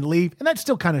 and leave. And that's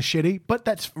still kind of shitty, but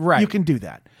that's right. You can do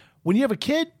that. When you have a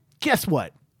kid, guess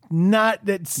what?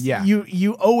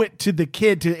 You owe it to the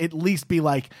kid to at least be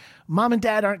like, Mom and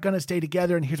Dad aren't going to stay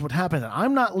together, and here's what happened.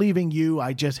 I'm not leaving you.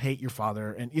 I just hate your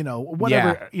father, and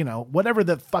whatever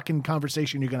the fucking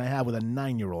conversation you're going to have with a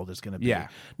 9-year-old is going to be. Yeah.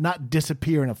 Not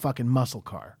disappear in a fucking muscle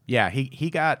car. Yeah, he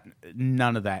got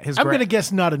none of that. I'm going to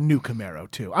guess not a new Camaro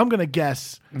too. I'm going to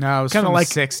guess no, it was kind of like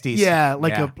the 60s. Yeah,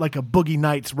 like a Boogie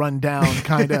Nights rundown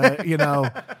kind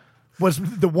of, was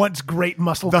the once great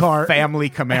muscle car. The family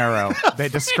Camaro. They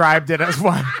described it as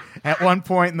one. At one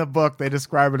point in the book, they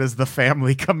describe it as the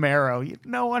family Camaro.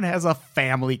 No one has a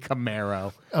family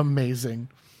Camaro. Amazing.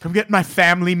 Come get my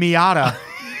family Miata.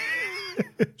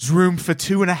 There's room for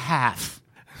 2.5.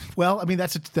 Well, I mean,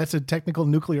 that's a technical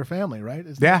nuclear family, right?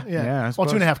 Yeah. Well,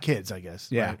 2.5 kids, I guess.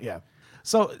 Yeah. Right? Yeah.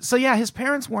 So yeah, his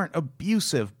parents weren't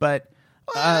abusive, but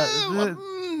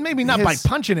maybe not by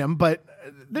punching him, but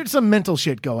there's some mental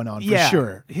shit going on for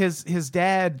sure. His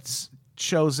dad's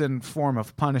chosen form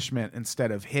of punishment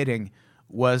instead of hitting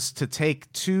was to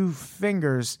take 2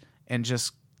 fingers and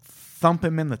just thump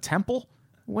him in the temple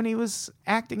when he was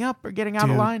acting up or getting out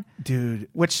of line. Dude.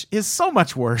 Which is so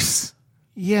much worse.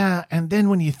 Yeah, and then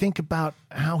when you think about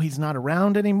how he's not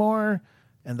around anymore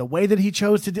and the way that he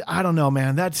chose to do, I don't know,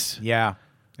 man. Yeah,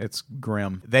 it's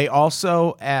grim. They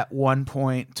also at one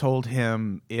point told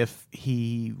him if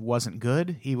he wasn't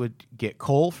good, he would get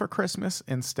coal for Christmas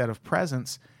instead of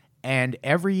presents. And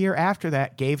every year after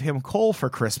that gave him coal for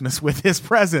Christmas with his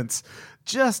presents,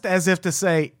 just as if to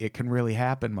say, it can really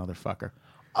happen, motherfucker.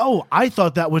 Oh, I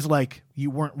thought that was like,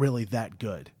 you weren't really that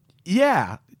good.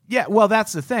 Yeah. Yeah, well,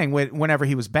 that's the thing. Whenever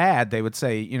he was bad, they would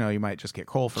say, you might just get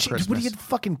coal for Christmas. What do you get,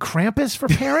 fucking Krampus for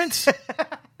parents?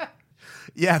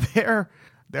 Yeah, there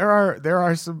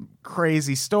are some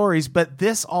crazy stories, but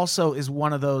this also is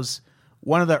one of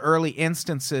the early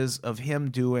instances of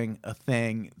him doing a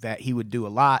thing that he would do a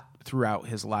lot throughout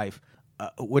his life,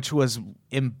 which was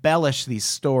embellish these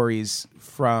stories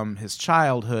from his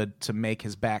childhood to make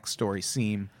his backstory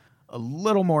seem a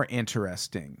little more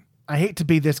interesting. I hate to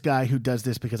be this guy who does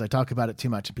this because I talk about it too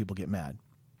much and people get mad,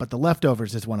 but The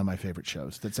Leftovers is one of my favorite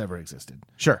shows that's ever existed.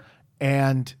 Sure.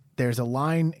 And there's a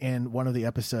line in one of the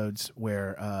episodes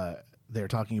where they're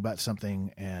talking about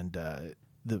something, and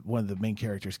one of the main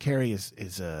characters, Carrie,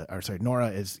 Nora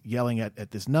is yelling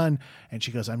at this nun, and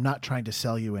she goes, "I'm not trying to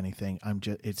sell you anything.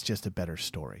 It's just a better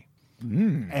story."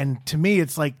 And to me,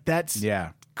 it's like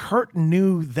Kurt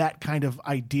knew that kind of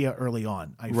idea early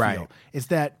on. I feel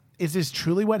is this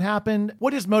truly what happened?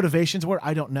 What his motivations were,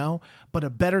 I don't know, but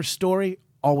a better story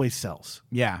always sells.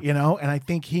 Yeah. And I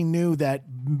think he knew that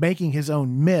making his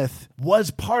own myth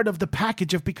was part of the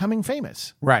package of becoming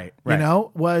famous. Right.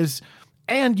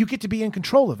 And you get to be in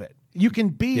control of it. You can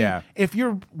be, if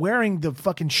you're wearing the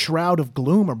fucking shroud of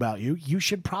gloom about you, you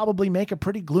should probably make a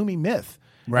pretty gloomy myth.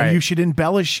 Right. And you should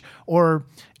embellish or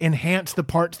enhance the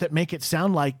parts that make it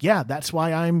sound like, that's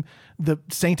why I'm the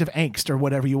saint of angst or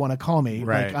whatever you want to call me.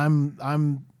 Right.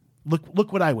 Like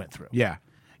look what I went through. Yeah.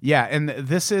 Yeah. And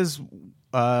this is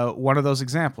one of those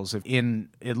examples. In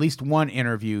at least one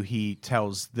interview, he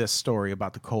tells this story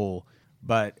about the coal.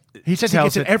 But he says he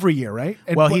gets it every year, right?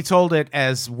 He told it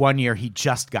as one year he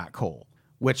just got coal,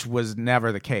 which was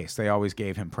never the case. They always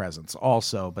gave him presents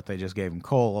also, but they just gave him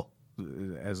coal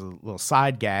as a little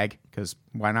side gag, because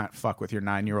why not fuck with your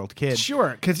 9-year-old kid?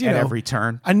 Sure, because at every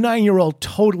turn, a 9-year-old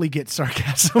totally gets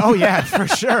sarcasm. Oh yeah, for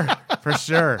sure, for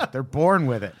sure. They're born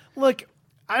with it. Look,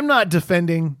 I'm not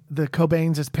defending the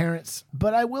Cobains as parents,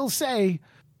 but I will say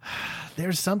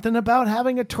there's something about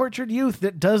having a tortured youth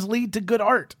that does lead to good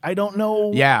art. I don't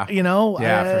know. Yeah.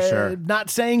 For sure. Not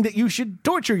saying that you should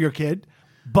torture your kid,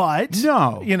 but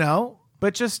No.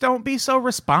 But just don't be so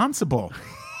responsible.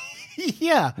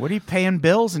 Yeah. What are you paying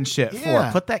bills and shit Yeah.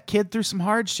 for? Put that kid through some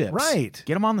hardships. Right.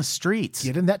 Get him on the streets.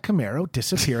 Get in that Camaro,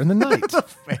 disappear in the night.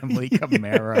 Family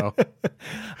Camaro.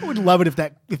 I would love it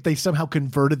if they somehow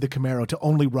converted the Camaro to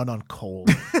only run on coal.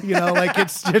 Like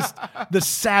it's just the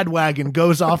sad wagon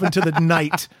goes off into the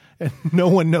night and no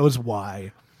one knows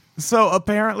why. So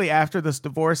apparently after this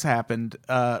divorce happened,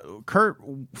 Kurt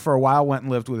for a while went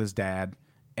and lived with his dad.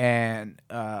 And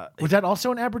Was that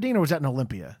also in Aberdeen or was that in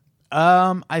Olympia?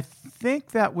 I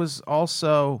think that was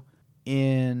also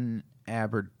in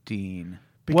Aberdeen.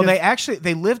 Because-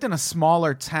 they lived in a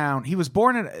smaller town. He was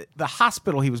born in the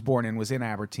hospital he was born in was in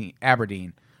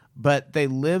Aberdeen, but they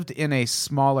lived in a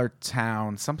smaller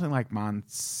town, something like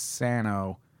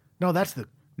Monsanto. No, that's the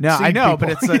No, Seed I know,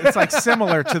 people. but it's like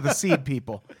similar to the Seed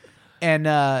people. And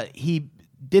he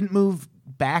didn't move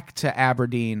back to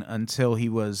Aberdeen until he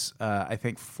was, I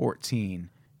think, 14.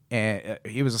 And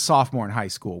he was a sophomore in high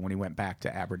school when he went back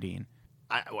to Aberdeen.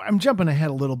 I'm jumping ahead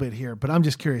a little bit here, but I'm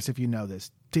just curious if you know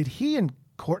this. Did he and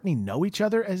Courtney know each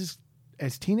other as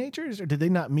teenagers, or did they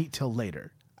not meet till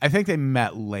later? I think they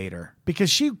met later. Because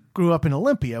she grew up in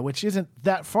Olympia, which isn't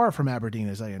that far from Aberdeen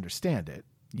as I understand it.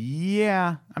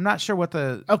 Yeah, I'm not sure what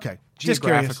the Okay, just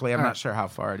curious. geographically. I'm All not right. sure how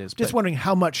far it is. Just but wondering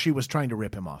how much she was trying to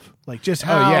rip him off. Like just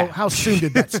yeah. how soon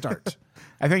did that start?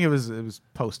 I think it was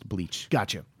post Bleach.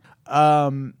 Gotcha.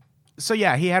 So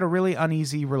yeah, he had a really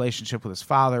uneasy relationship with his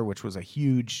father, which was a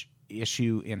huge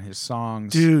issue in his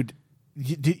songs. Dude,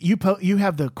 you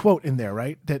have the quote in there,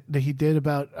 right? That he did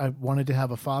about I wanted to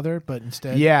have a father, but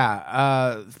instead.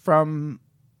 Yeah, from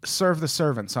 "Serve the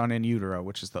Servants" on In Utero,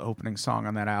 which is the opening song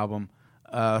on that album.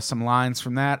 Some lines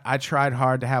from that. I tried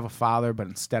hard to have a father, but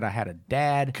instead I had a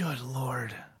dad. Good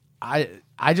Lord.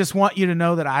 I just want you to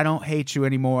know that I don't hate you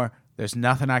anymore. There's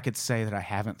nothing I could say that I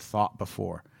haven't thought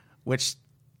before. Which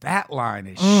that line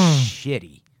is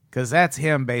shitty, because that's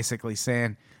him basically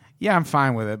saying, yeah, I'm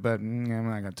fine with it, but I'm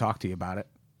not going to talk to you about it.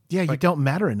 Yeah, you don't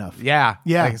matter enough. Yeah.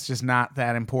 Yeah. Like, it's just not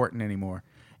that important anymore.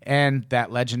 And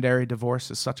that legendary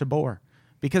divorce is such a bore,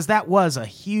 because that was a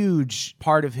huge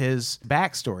part of his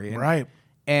backstory. And, Right.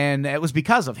 And it was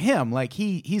because of him. Like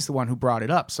he's the one who brought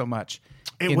it up so much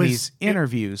these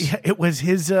interviews. It was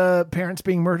his parents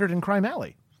being murdered in Crime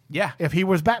Alley. Yeah. If he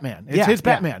was Batman. It's Yeah, his yeah.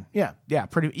 Batman. Yeah.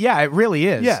 Yeah, it really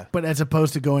is. Yeah. But as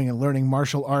opposed to going and learning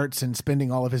martial arts and spending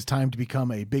all of his time to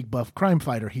become a big buff crime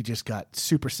fighter, he just got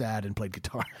super sad and played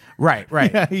guitar. Right.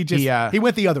 Yeah, he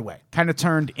went the other way. kind of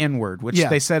turned inward, which Yeah.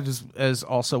 they said is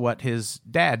also what his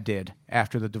dad did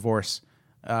after the divorce.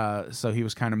 So he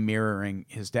was kind of mirroring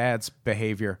his dad's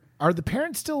behavior. Are the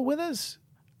parents still with us?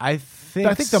 I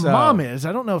think the so. mom is.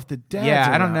 I don't know if the dad. Yeah,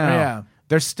 I don't know. Yeah.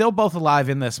 They're still both alive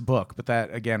in this book, but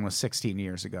that, again, was 16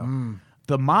 years ago.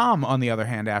 The mom, on the other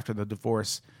hand, after the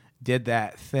divorce, did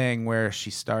that thing where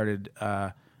she started,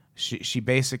 she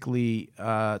basically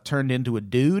turned into a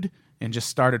dude and just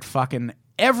started fucking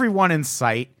everyone in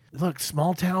sight. Look,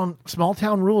 small town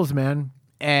rules, man.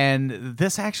 And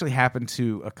this actually happened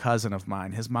to a cousin of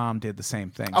mine. His mom did the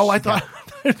same thing. Oh, She I got-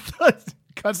 thought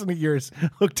cousin of yours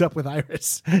hooked up with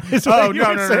Iris. Is what Oh, you no,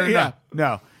 were no, saying. no,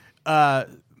 Yeah. no.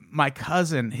 My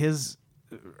cousin,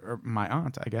 or my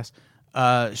aunt, I guess,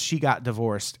 she got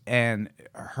divorced, and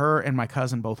her and my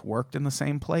cousin both worked in the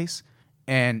same place,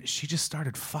 and she just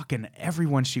started fucking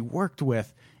everyone she worked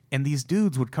with, and these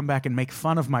dudes would come back and make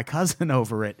fun of my cousin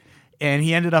over it, and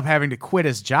he ended up having to quit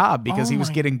his job because he was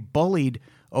getting bullied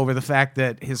over the fact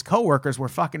that his coworkers were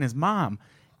fucking his mom.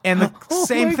 And the Oh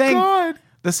same my thing God.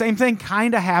 the same thing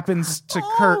kind of happens to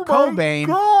Kurt Cobain,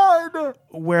 God.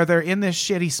 where they're in this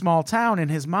shitty small town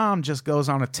and his mom just goes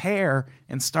on a tear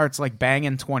and starts like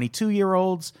banging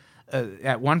 22-year-olds.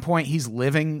 At one point, he's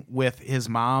living with his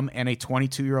mom and a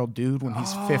 22-year-old dude when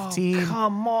he's 15.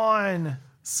 Come on.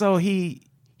 So he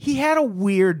had a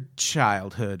weird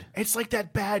childhood. It's like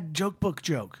that bad joke book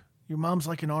joke. Your mom's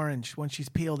like an orange. When she's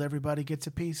peeled, everybody gets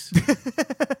a piece.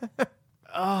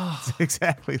 It's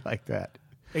exactly like that.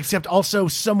 Except also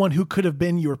someone who could have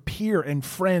been your peer and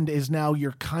friend is now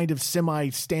your kind of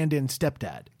semi-stand-in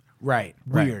stepdad. Right.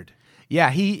 Weird.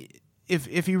 Yeah,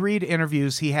 if you read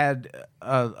interviews, he had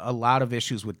a lot of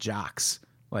issues with jocks.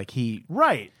 Like he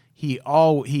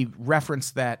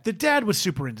referenced that The dad was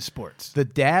super into sports. the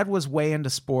dad was way into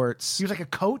sports. He was like a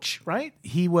coach, right?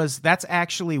 That's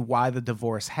actually why the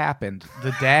divorce happened.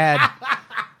 The dad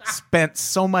spent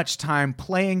so much time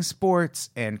playing sports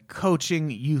and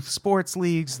coaching youth sports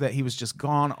leagues that he was just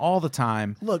gone all the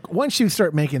time. Look, once you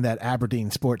start making that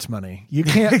Aberdeen sports money, you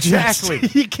can't Exactly.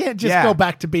 you can't just Yeah. go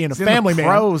back to being a He's in family the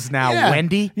man. pros now, Yeah.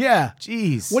 Wendy. Yeah.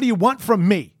 Jeez. What do you want from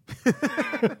me?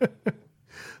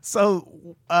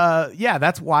 So,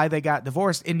 that's why they got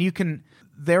divorced. And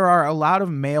there are a lot of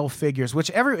male figures,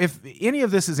 if any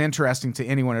of this is interesting to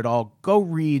anyone at all, go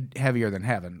read Heavier Than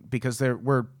Heaven, because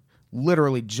we're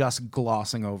literally just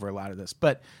glossing over a lot of this.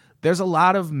 But there's a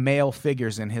lot of male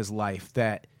figures in his life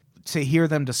that, to hear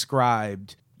them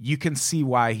described, you can see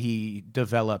why he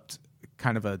developed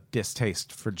kind of a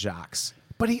distaste for jocks.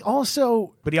 But he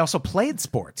also played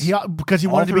sports. because he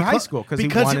all wanted to through be high school because he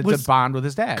wanted to bond with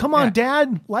his dad. Come on, Yeah.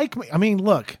 Dad, like me. I mean,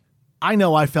 look, I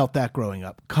know I felt that growing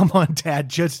up. Come on, Dad,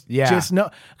 just know,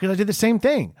 because I did the same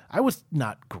thing. I was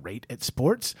not great at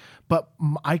sports, but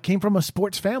I came from a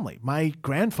sports family. My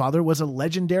grandfather was a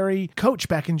legendary coach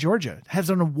back in Georgia.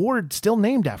 Has an award still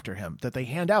named after him that they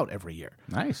hand out every year.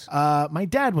 Nice. My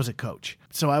dad was a coach,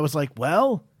 so I was like,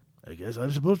 well, I guess I'm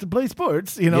supposed to play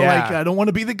sports. Yeah. Like, I don't want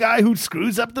to be the guy who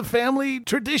screws up the family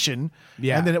tradition.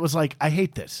 Yeah. And then it was like, I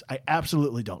hate this. I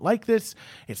absolutely don't like this.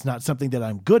 It's not something that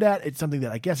I'm good at. It's something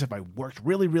that I guess if I worked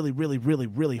really, really, really, really,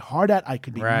 really hard at, I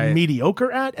could be Right.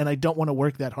 mediocre at. And I don't want to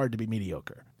work that hard to be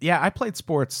mediocre. Yeah, I played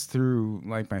sports through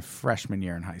like my freshman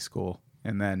year in high school,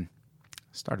 and then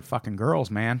started fucking girls,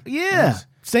 man. Yeah. It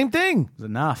Same thing. was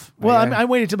enough. Well, Yeah. I mean, I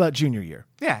waited till about junior year.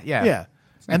 yeah. Yeah.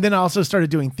 And then I also started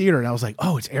doing theater, and I was like,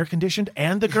 oh, it's air conditioned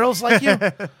and the girls like you?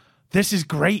 This is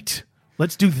great.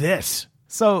 Let's do this.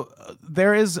 So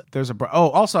there's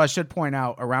also I should point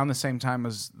out, around the same time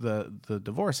as the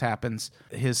divorce happens,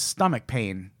 his stomach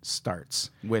pain starts,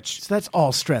 which So that's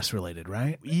all stress related,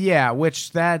 right?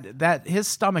 which that his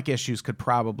stomach issues could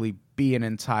probably be an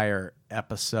entire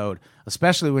episode,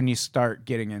 especially when you start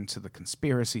getting into the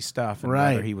conspiracy stuff and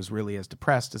Right. whether he was really as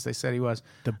depressed as they said he was.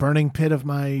 The burning pit of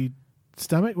my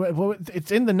stomach. Well,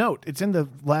 it's in the note. It's in the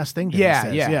last thing. That he Yeah,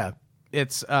 says. yeah.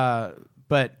 It's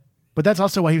but that's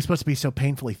also why he was supposed to be so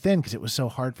painfully thin, because it was so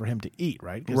hard for him to eat,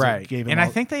 right? 'Cause right. it gave him And I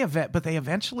all- think they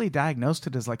eventually diagnosed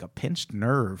it as like a pinched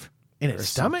nerve in or his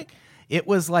something. stomach. It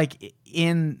was like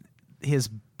in his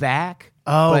back,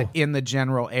 Oh. but in the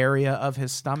general area of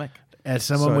his stomach. As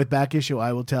someone So- with back issue,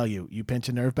 I will tell you, you pinch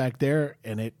a nerve back there,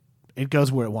 and it goes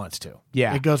where it wants to.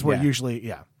 Yeah, it goes where yeah. it usually.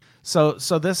 Yeah. So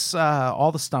this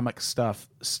all the stomach stuff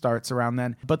starts around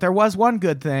then. But there was one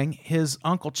good thing. His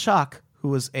uncle Chuck, who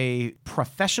was a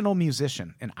professional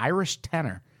musician, an Irish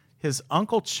tenor, his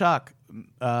uncle Chuck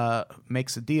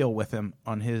makes a deal with him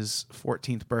on his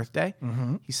 14th birthday.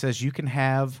 Mm-hmm. He says you can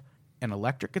have an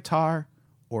electric guitar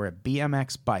or a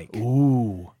BMX bike.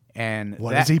 Ooh. And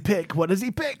What does he pick? What does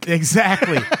he pick?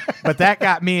 Exactly. But that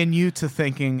got me and you to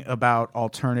thinking about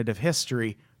alternative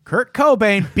history. Kurt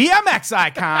Cobain, BMX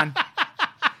icon.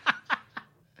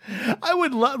 I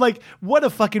would love, like, what a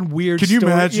fucking weird Can you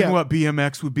story. imagine Yeah. what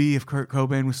BMX would be if Kurt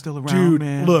Cobain was still around, Dude,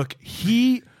 man? look,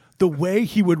 the way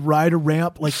he would ride a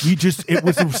ramp, like it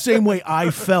was the same way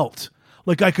I felt.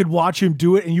 Like I could watch him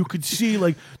do it and you could see,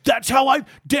 like,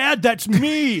 Dad, that's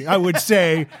me, I would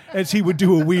say, as he would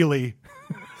do a wheelie.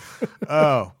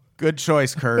 Oh, good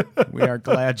choice, Kurt. We are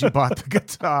glad you bought the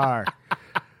guitar.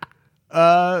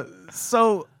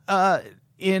 So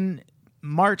in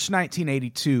March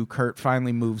 1982, Kurt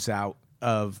finally moves out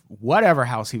of whatever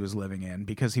house he was living in,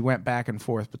 because he went back and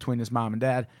forth between his mom and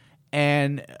dad.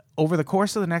 And over the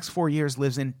course of the next 4 years,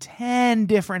 lives in 10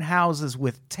 different houses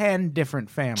with 10 different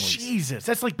families. Jesus,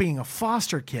 that's like being a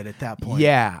foster kid at that point.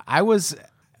 Yeah,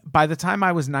 by the time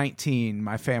I was 19,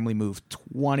 my family moved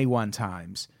 21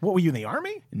 times. What, were you in the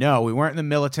army? No, we weren't in the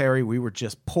military. We were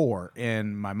just poor,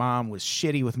 and my mom was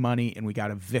shitty with money, and we got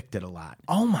evicted a lot.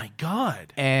 Oh my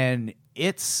God. And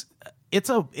it's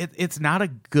not a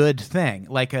good thing.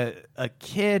 Like a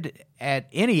kid at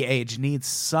any age needs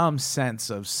some sense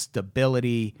of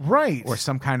stability, Right. or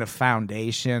some kind of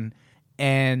foundation,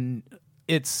 and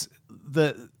it's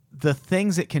the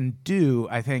things it can do,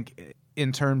 I think,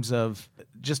 in terms of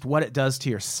just what it does to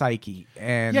your psyche.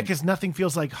 And Yeah, because nothing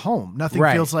feels like home. Nothing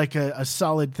Right. feels like a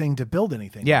solid thing to build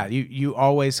anything. yeah, on. you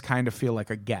always kind of feel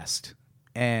like a guest.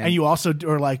 And you also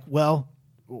are like, well,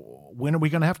 when are we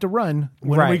going to have to run?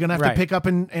 When are we Right, going to have right. to pick up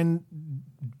and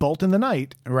bolt in the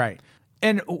night? Right.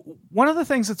 And one of the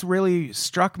things that's really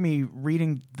struck me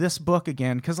reading this book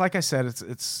again, because like I said,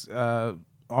 it's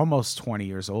almost 20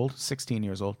 years old, 16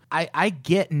 years old. I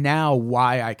get now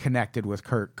why I connected with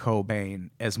Kurt Cobain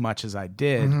as much as I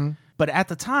did. Mm-hmm. But at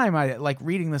the time, I like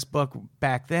reading this book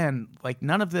back then, like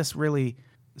none of this really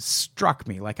struck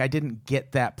me. Like I didn't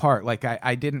get that part. Like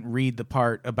I didn't read the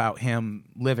part about him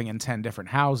living in 10 different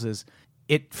houses.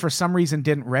 It, for some reason,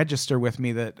 didn't register with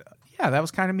me that, yeah, that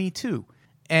was kind of me too.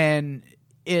 And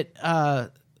it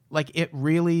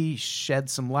really shed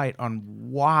some light on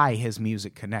why his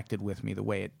music connected with me the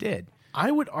way it did.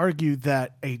 I would argue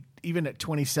that even at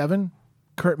 27,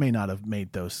 Kurt may not have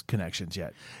made those connections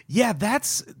yet. Yeah,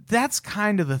 that's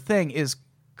kind of the thing, is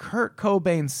Kurt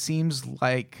Cobain seems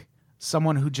like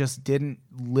someone who just didn't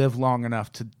live long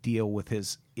enough to deal with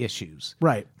his issues.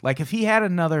 Right. Like if he had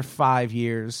another 5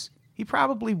 years, he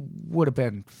probably would have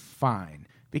been fine.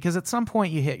 Because at some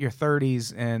point you hit your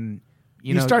 30s and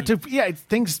you know, start to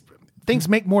things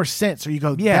make more sense, or you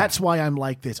go, that's why I'm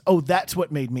like this. Oh, that's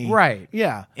what made me. Right.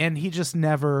 Yeah. And he just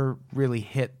never really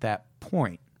hit that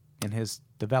point in his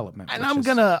development. And I'm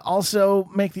going to also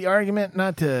make the argument,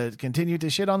 not to continue to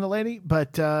shit on the lady,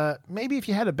 but maybe if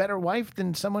you had a better wife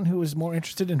than someone who was more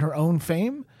interested in her own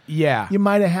fame, you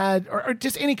might have had, or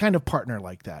just any kind of partner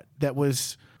like that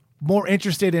was more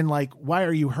interested in like, why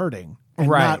are you hurting? And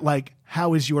not like,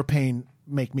 how is your pain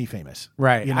make me famous?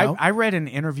 Right. You know? I read an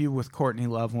interview with Courtney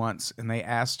Love once, and they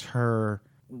asked her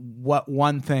what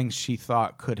one thing she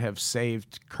thought could have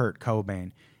saved Kurt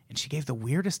Cobain. And she gave the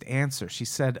weirdest answer. She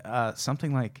said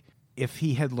something like, if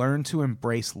he had learned to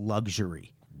embrace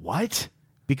luxury. What?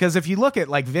 Because if you look at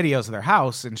like videos of their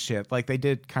house and shit, like they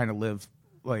did kind of live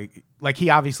like he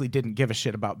obviously didn't give a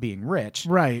shit about being rich.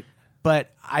 Right.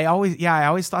 But I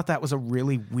always thought that was a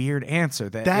really weird answer.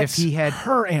 That's if he had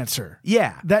her answer.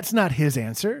 Yeah. That's not his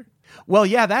answer. Well,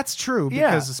 yeah, that's true,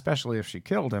 because especially if she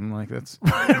killed him, like that's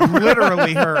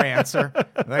literally her answer.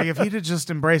 Like if he'd have just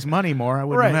embraced money more, I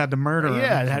wouldn't have had to murder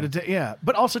him. Yeah,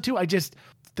 but also too,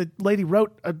 the lady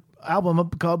wrote an album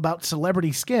about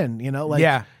celebrity skin, you know,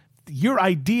 like your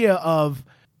idea of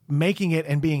making it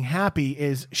and being happy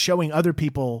is showing other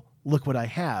people, look what I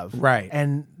have. Right.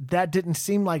 And that didn't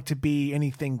seem like to be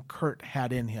anything Kurt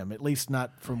had in him, at least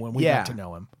not from when we got to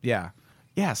know him. Yeah.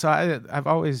 Yeah, so I've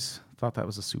always thought that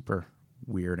was a super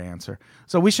weird answer.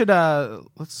 So we should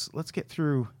let's get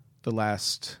through the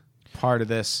last part of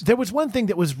this. There was one thing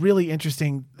that was really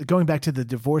interesting, going back to the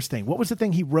divorce thing. What was the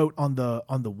thing he wrote on the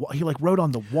wall? He like wrote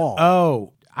on the wall.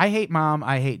 Oh, I hate mom,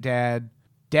 I hate dad.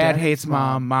 Dad hates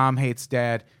mom, mom hates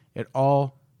dad. It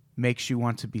all makes you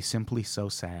want to be simply so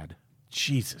sad.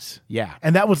 Jesus. Yeah.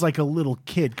 And that was like a little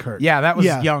kid Kurt. Yeah, that was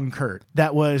young Kurt.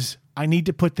 That was, I need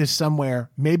to put this somewhere.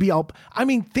 Maybe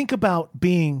think about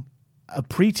being a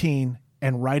preteen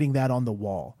and writing that on the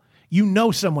wall. You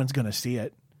know someone's going to see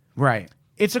it. Right.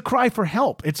 It's a cry for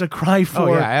help. It's a cry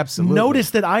for absolutely.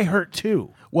 Notice that I hurt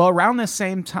too. Well, around the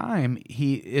same time,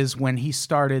 when he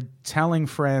started telling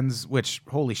friends, which,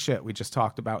 holy shit, we just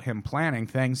talked about him planning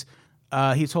things.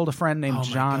 He told a friend named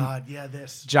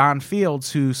John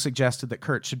Fields, who suggested that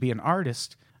Kurt should be an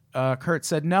artist. Kurt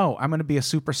said, no, I'm going to be a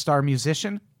superstar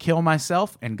musician, kill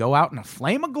myself, and go out in a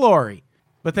flame of glory.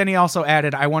 But then he also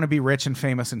added, I want to be rich and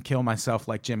famous and kill myself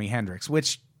like Jimi Hendrix,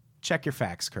 which, check your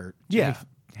facts, Kurt.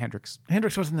 Hendrix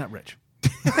wasn't that rich.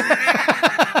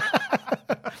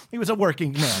 He was a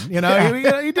working man. You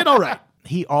know, he did all right.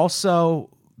 He also,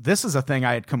 this is a thing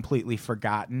I had completely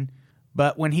forgotten,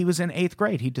 but when he was in 8th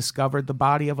grade, he discovered the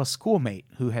body of a schoolmate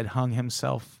who had hung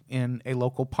himself in a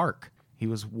local park. He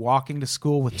was walking to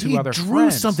school with two other friends. He drew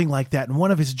something like that in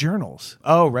one of his journals.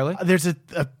 Oh, really? There's a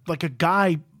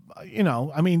guy, you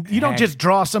know, I mean, you don't just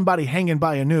draw somebody hanging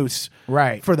by a noose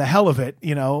for the hell of it,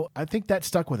 you know. I think that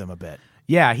stuck with him a bit.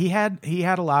 Yeah, he had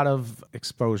a lot of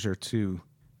exposure to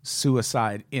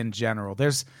suicide in general.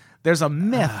 There's a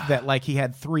myth that like he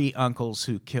had 3 uncles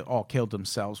who all killed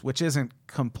themselves, which isn't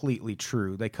completely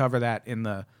true. They cover that in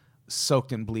the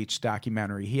Soaked in Bleach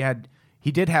documentary.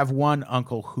 He did have one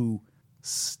uncle who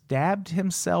stabbed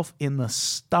himself in the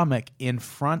stomach in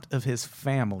front of his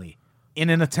family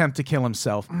in an attempt to kill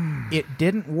himself. It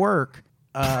didn't work,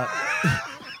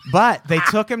 but they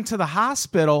took him to the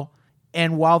hospital,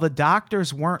 and while the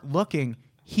doctors weren't looking,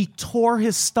 he tore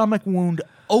his stomach wound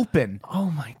open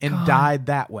and died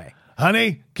that way.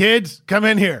 Honey, kids, come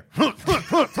in here.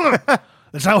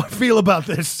 That's how I feel about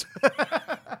this.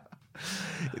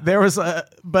 There was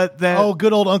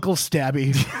good old Uncle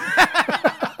Stabby.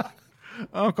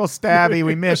 Uncle Stabby,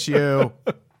 we miss you.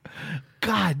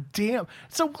 God damn.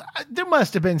 So there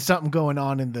must have been something going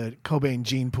on in the Cobain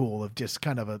gene pool of just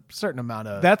kind of a certain amount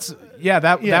of...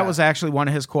 That was actually one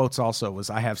of his quotes also,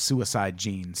 was I have suicide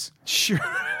genes. Sure.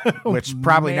 Which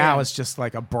probably now is just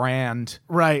like a brand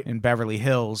in Beverly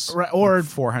Hills. Right. Or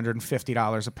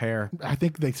 $450 a pair. I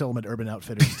think they sell them at Urban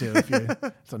Outfitters too.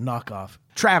 It's a knockoff.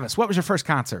 Travis, what was your first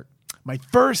concert? My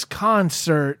first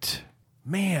concert...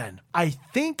 Man, I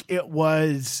think it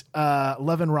was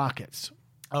Love and Rockets.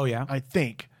 Oh, yeah. I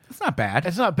think. It's not bad.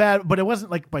 It's not bad, but it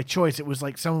wasn't like by choice. It was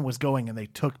like someone was going and they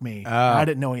took me. I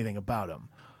didn't know anything about them.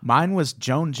 Mine was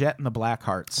Joan Jett and the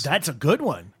Blackhearts That's a good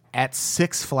one. at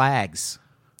Six Flags.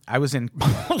 I was in...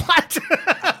 What?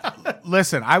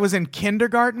 Listen, I was in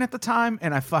kindergarten at the time,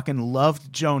 and I fucking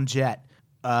loved Joan Jett.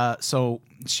 So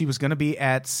she was going to be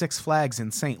at Six Flags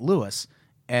in St. Louis.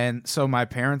 And so my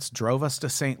parents drove us to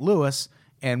St. Louis,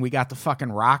 and we got to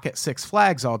fucking rock at Six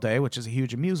Flags all day, which is a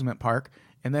huge amusement park,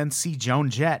 and then see Joan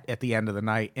Jett at the end of the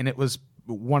night. And it was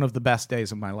one of the best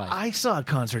days of my life. I saw a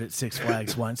concert at Six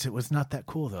Flags once. It was not that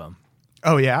cool, though.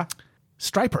 Oh, yeah?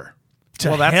 Striper. To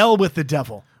Well, that's- hell with the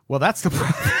devil. Well, that's the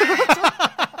problem.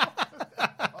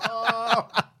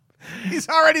 He's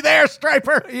already there,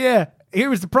 Striper. Yeah. Here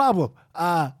was the problem.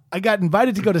 I got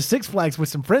invited to go to Six Flags with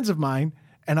some friends of mine,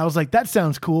 and I was like, that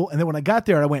sounds cool. And then when I got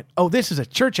there, I went, oh, this is a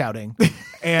church outing.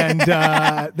 And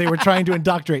they were trying to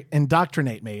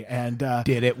indoctrinate me. And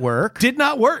Did it work? did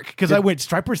not work because I went,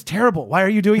 Striper's terrible. Why are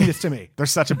you doing this to me? They're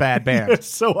such a bad band. It's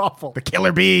so awful. The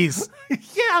Killer Bees.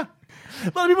 Yeah. A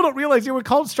lot of people don't realize they were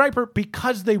called Striper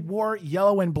because they wore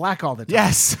yellow and black all the time.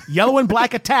 Yes. Yellow and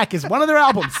Black Attack is one of their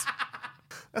albums.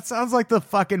 That sounds like the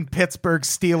fucking Pittsburgh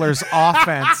Steelers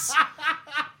offense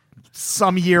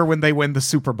some year when they win the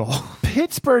Super Bowl.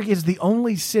 Pittsburgh is the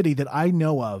only city that I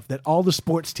know of that all the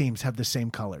sports teams have the same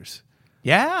colors.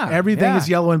 Yeah. Everything yeah. is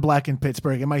yellow and black in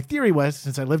Pittsburgh. And my theory was,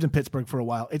 since I lived in Pittsburgh for a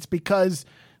while, it's because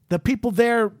the people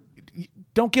there,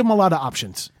 don't give them a lot of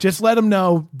options. Just let them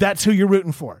know that's who you're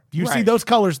rooting for. You see Right. those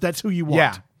colors, that's who you want.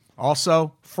 Yeah.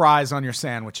 Also, fries on your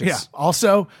sandwiches. Yeah.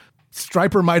 Also,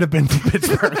 Striper might have been from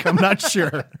Pittsburgh. I'm not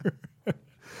sure.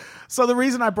 So the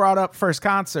reason I brought up First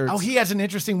Concerts. Oh, he has an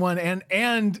interesting one and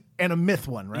a myth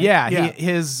one, right? Yeah,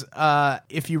 his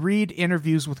if you read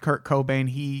interviews with Kurt Cobain,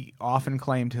 he often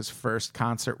claimed his first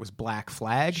concert was Black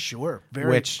Flag. Sure.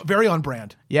 Very on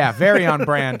brand. Yeah, very on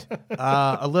brand.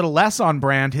 A little less on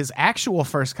brand, his actual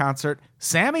first concert,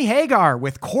 Sammy Hagar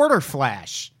with Quarter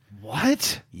Flash.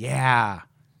 What? Yeah.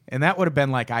 And that would have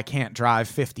been like I Can't Drive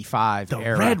 55 The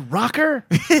era. Red Rocker?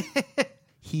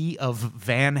 He of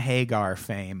Van Hagar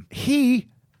fame. He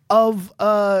of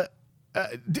I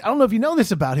don't know if you know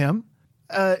this about him.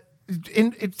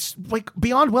 It's like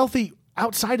beyond wealthy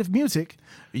outside of music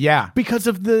Yeah. because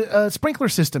of the sprinkler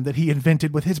system that he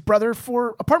invented with his brother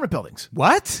for apartment buildings.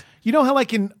 What? You know how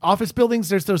like in office buildings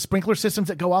there's those sprinkler systems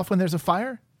that go off when there's a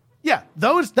fire? Yeah,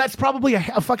 that's probably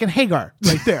a fucking Hagar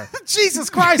right there. Jesus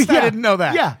Christ, I Yeah. didn't know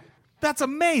that. Yeah. That's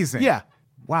amazing. Yeah.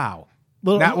 Wow.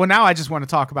 Little- Now I just want to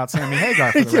talk about Sammy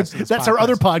Hagar for the rest of this That's our podcast.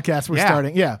 other podcast we're Yeah.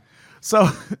 starting. Yeah.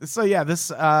 So yeah, this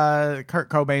Kurt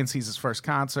Cobain sees his first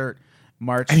concert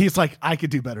March. And he's like, I could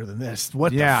do better than this.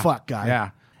 What the fuck, guy? Yeah.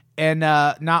 And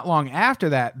not long after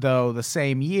that, though, the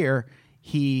same year,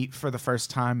 he, for the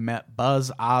first time, met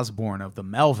Buzz Osborne of the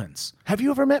Melvins. Have you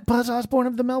ever met Buzz Osborne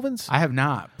of the Melvins? I have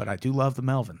not, but I do love the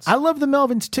Melvins. I love the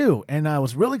Melvins too, and I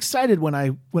was real excited when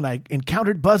I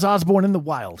encountered Buzz Osborne in the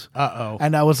wild. Uh-oh.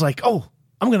 And I was like, "Oh,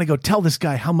 I'm gonna go tell this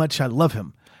guy how much I love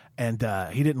him," and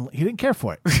he didn't care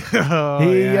for it.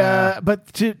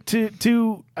 But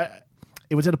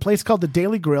it was at a place called the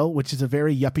Daily Grill, which is a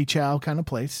very yuppie chow kind of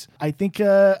place. I think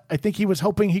he was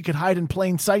hoping he could hide in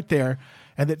plain sight there.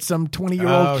 And that some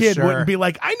 20-year-old kid sure. wouldn't be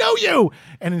like, I know you.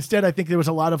 And instead, I think there was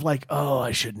a lot of like, oh,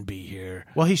 I shouldn't be here.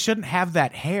 Well, he shouldn't have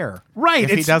that hair. Right.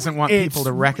 If he doesn't want people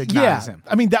to recognize him.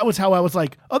 I mean, that was how I was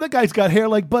like, oh, that guy's got hair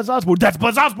like Buzz Osborne. That's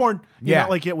Buzz Osborne. You Yeah. know,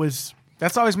 like it was.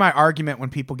 That's always my argument when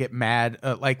people get mad.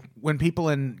 Like when people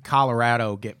in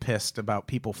Colorado get pissed about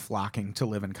people flocking to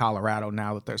live in Colorado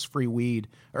now that there's free weed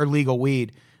or legal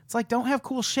weed. It's like, don't have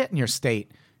cool shit in your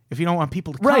state if you don't want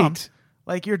people to come. Right.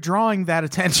 Like you're drawing that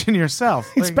attention yourself.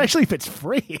 Like, Especially if it's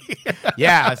free.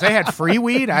 yeah, if they had free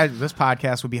weed, this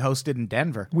podcast would be hosted in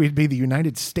Denver. We'd be the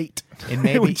United State. And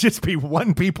maybe- it would just be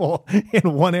one people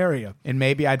in one area. And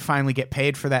maybe I'd finally get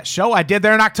paid for that show I did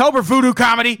there in October, Voodoo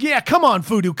Comedy. Yeah, come on,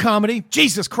 Voodoo Comedy.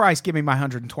 Jesus Christ, give me my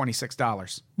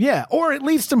 $126. Yeah, or at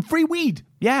least some free weed.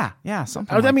 Yeah,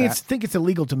 something like I mean, that. I think it's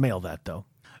illegal to mail that, though.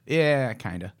 Yeah,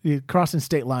 kind of. Crossing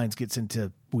state lines gets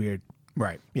into weird.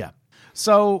 Right. Yeah.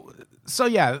 So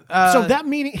yeah. So that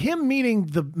him meeting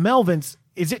the Melvins,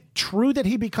 is it true that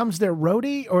he becomes their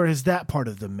roadie, or is that part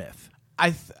of the myth?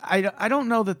 I don't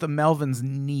know that the Melvins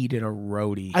needed a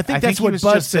roadie. I think that's he what was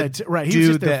Buzz just a said. Right, he was dude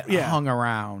just their- that yeah. hung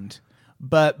around.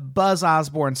 But Buzz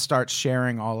Osborne starts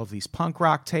sharing all of these punk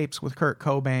rock tapes with Kurt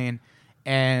Cobain,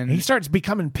 and He starts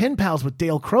becoming pen pals with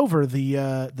Dale Crover,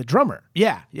 the drummer.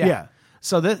 yeah. Yeah.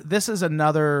 So this is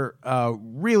another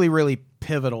really, really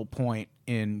pivotal point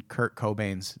in Kurt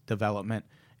Cobain's development.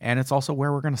 and it's also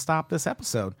where we're going to stop this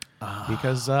episode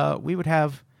because we would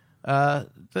have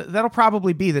that'll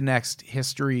probably be the next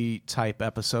history type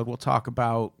episode. We'll talk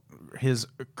about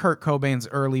Kurt Cobain's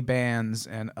early bands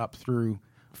and up through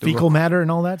Fecal Matter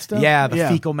and all that stuff. Yeah, the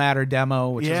Fecal Matter demo,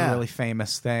 which is Yeah. a really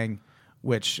famous thing.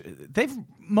 Which they've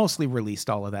mostly released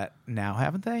all of that now,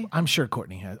 haven't they? I'm sure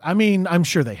Courtney has. I mean, I'm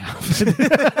sure they have.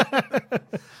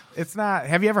 It's not.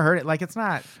 Have you ever heard it? Like, it's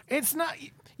not. It's not.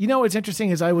 You know, what's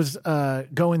interesting is I was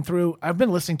going through. I've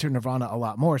been listening to Nirvana a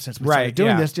lot more since we started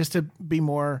doing this, just to be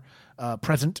more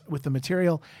present with the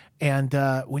material. And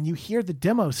when you hear the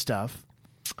demo stuff,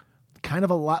 kind of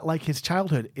a lot like his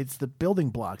childhood, it's the building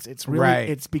blocks. It's really. Right.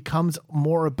 It becomes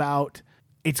more about.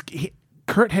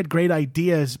 Kurt had great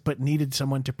ideas, but needed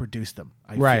someone to produce them.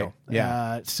 I feel.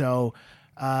 Yeah.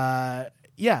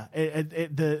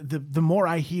 The more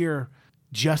I hear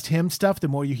just him stuff, the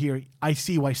more you hear. I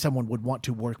see why someone would want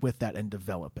to work with that and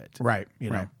develop it. Right. You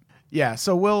know. Right. Yeah.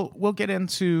 So we'll get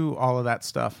into all of that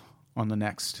stuff on the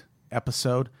next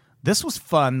episode. This was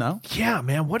fun, though. Yeah,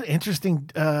 man. What interesting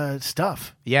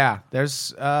stuff. Yeah.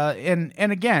 There's and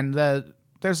again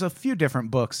there's a few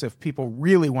different books if people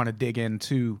really want to dig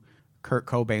into Kurt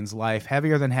Cobain's life.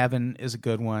 Heavier Than Heaven is a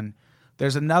good one.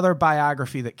 There's another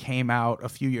biography that came out a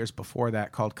few years before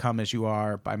that called Come As You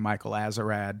Are by Michael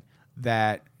Azerrad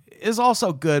that is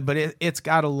also good, but it's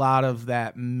got a lot of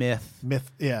that myth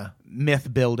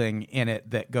building in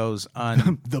it that goes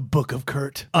the Book of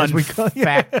Kurt, as we call it.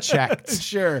 Fact checked.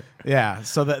 Sure. Yeah,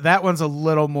 so that one's a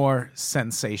little more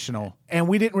sensational. And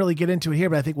we didn't really get into it here,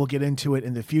 but I think we'll get into it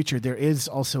in the future. There is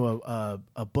also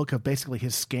a book of basically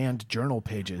his scanned journal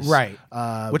pages. Right.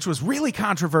 Which was really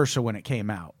controversial when it came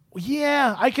out.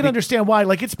 Yeah, I can understand why.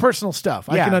 Like, it's personal stuff.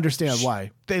 I can understand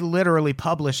why. They literally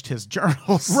published his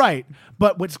journals. Right.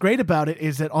 But what's great about it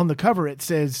is that on the cover it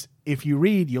says, if you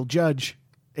read, you'll judge.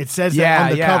 It says that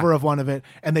on the cover of one of it,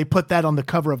 and they put that on the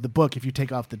cover of the book if you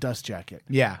take off the dust jacket.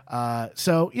 Yeah.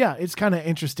 So yeah, it's kind of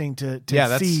interesting to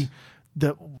see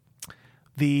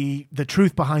the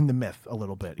truth behind the myth a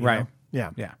little bit. You know? Yeah.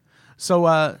 Yeah.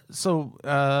 So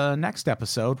next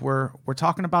episode we're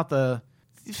talking about the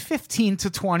 15 to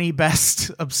 20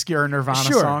 best obscure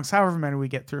Nirvana songs, however many we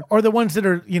get through. Or the ones that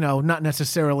are, not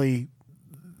necessarily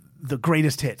the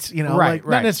greatest hits, Right.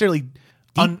 not necessarily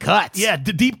Deep cuts. Yeah,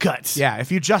 the deep cuts. Yeah,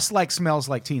 if you just like Smells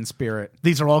Like Teen Spirit.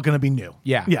 These are all going to be new.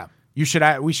 Yeah. Yeah. We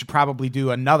should probably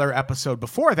do another episode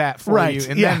before that for you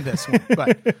and then this one,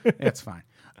 but it's fine.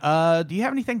 Do you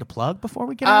have anything to plug before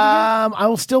we get out of here? I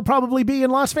will still probably be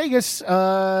in Las Vegas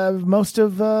most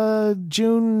of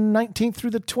June 19th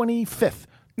through the 25th.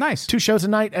 Nice. 2 shows a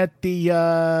night at the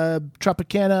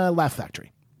Tropicana Laugh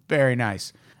Factory. Very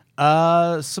nice.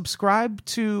 Subscribe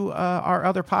to our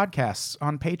other podcasts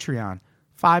on Patreon.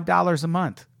 $5 a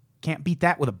month. Can't beat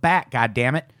that with a bat,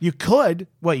 goddammit. You could.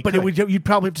 Well, you'd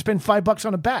probably have to spend $5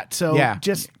 on a bat. So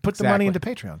just put the money into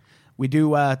Patreon. We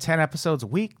do 10 episodes a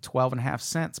week, 12.5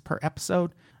 cents per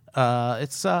episode.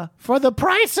 It's for the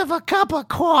price of a cup of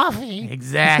coffee.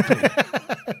 Exactly.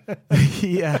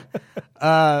 Yeah.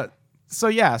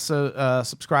 So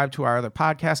subscribe to our other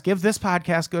podcast. Give this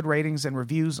podcast good ratings and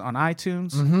reviews on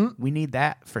iTunes. Mm-hmm. We need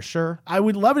that for sure. I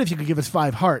would love it if you could give us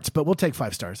 5 hearts, but we'll take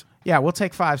 5 stars. Yeah, we'll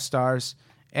take 5 stars.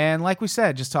 And like we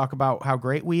said, just talk about how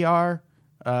great we are,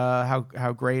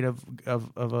 how great of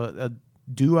a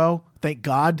duo. Thank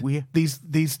God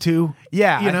these two.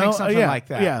 Yeah, I think something like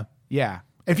that. Yeah. Yeah.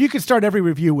 If you could start every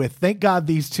review with "Thank God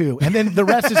these two," and then the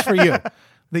rest is for you,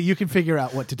 that you can figure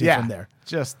out what to do from there.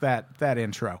 Just that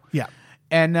intro. Yeah.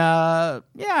 And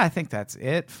I think that's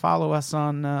it. Follow us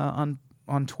on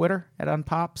Twitter at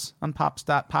Unpops,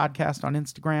 unpops.podcast on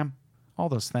Instagram, all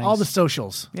those things. All the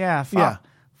socials. Yeah.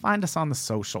 Find us on the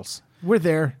socials. We're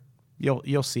there.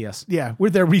 You'll see us. Yeah, we're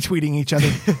there retweeting each other.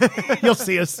 You'll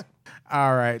see us.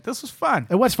 All right. This was fun.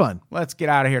 It was fun. Let's get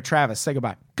out of here. Travis, say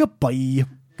goodbye. Goodbye.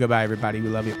 Goodbye, everybody. We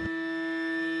love you.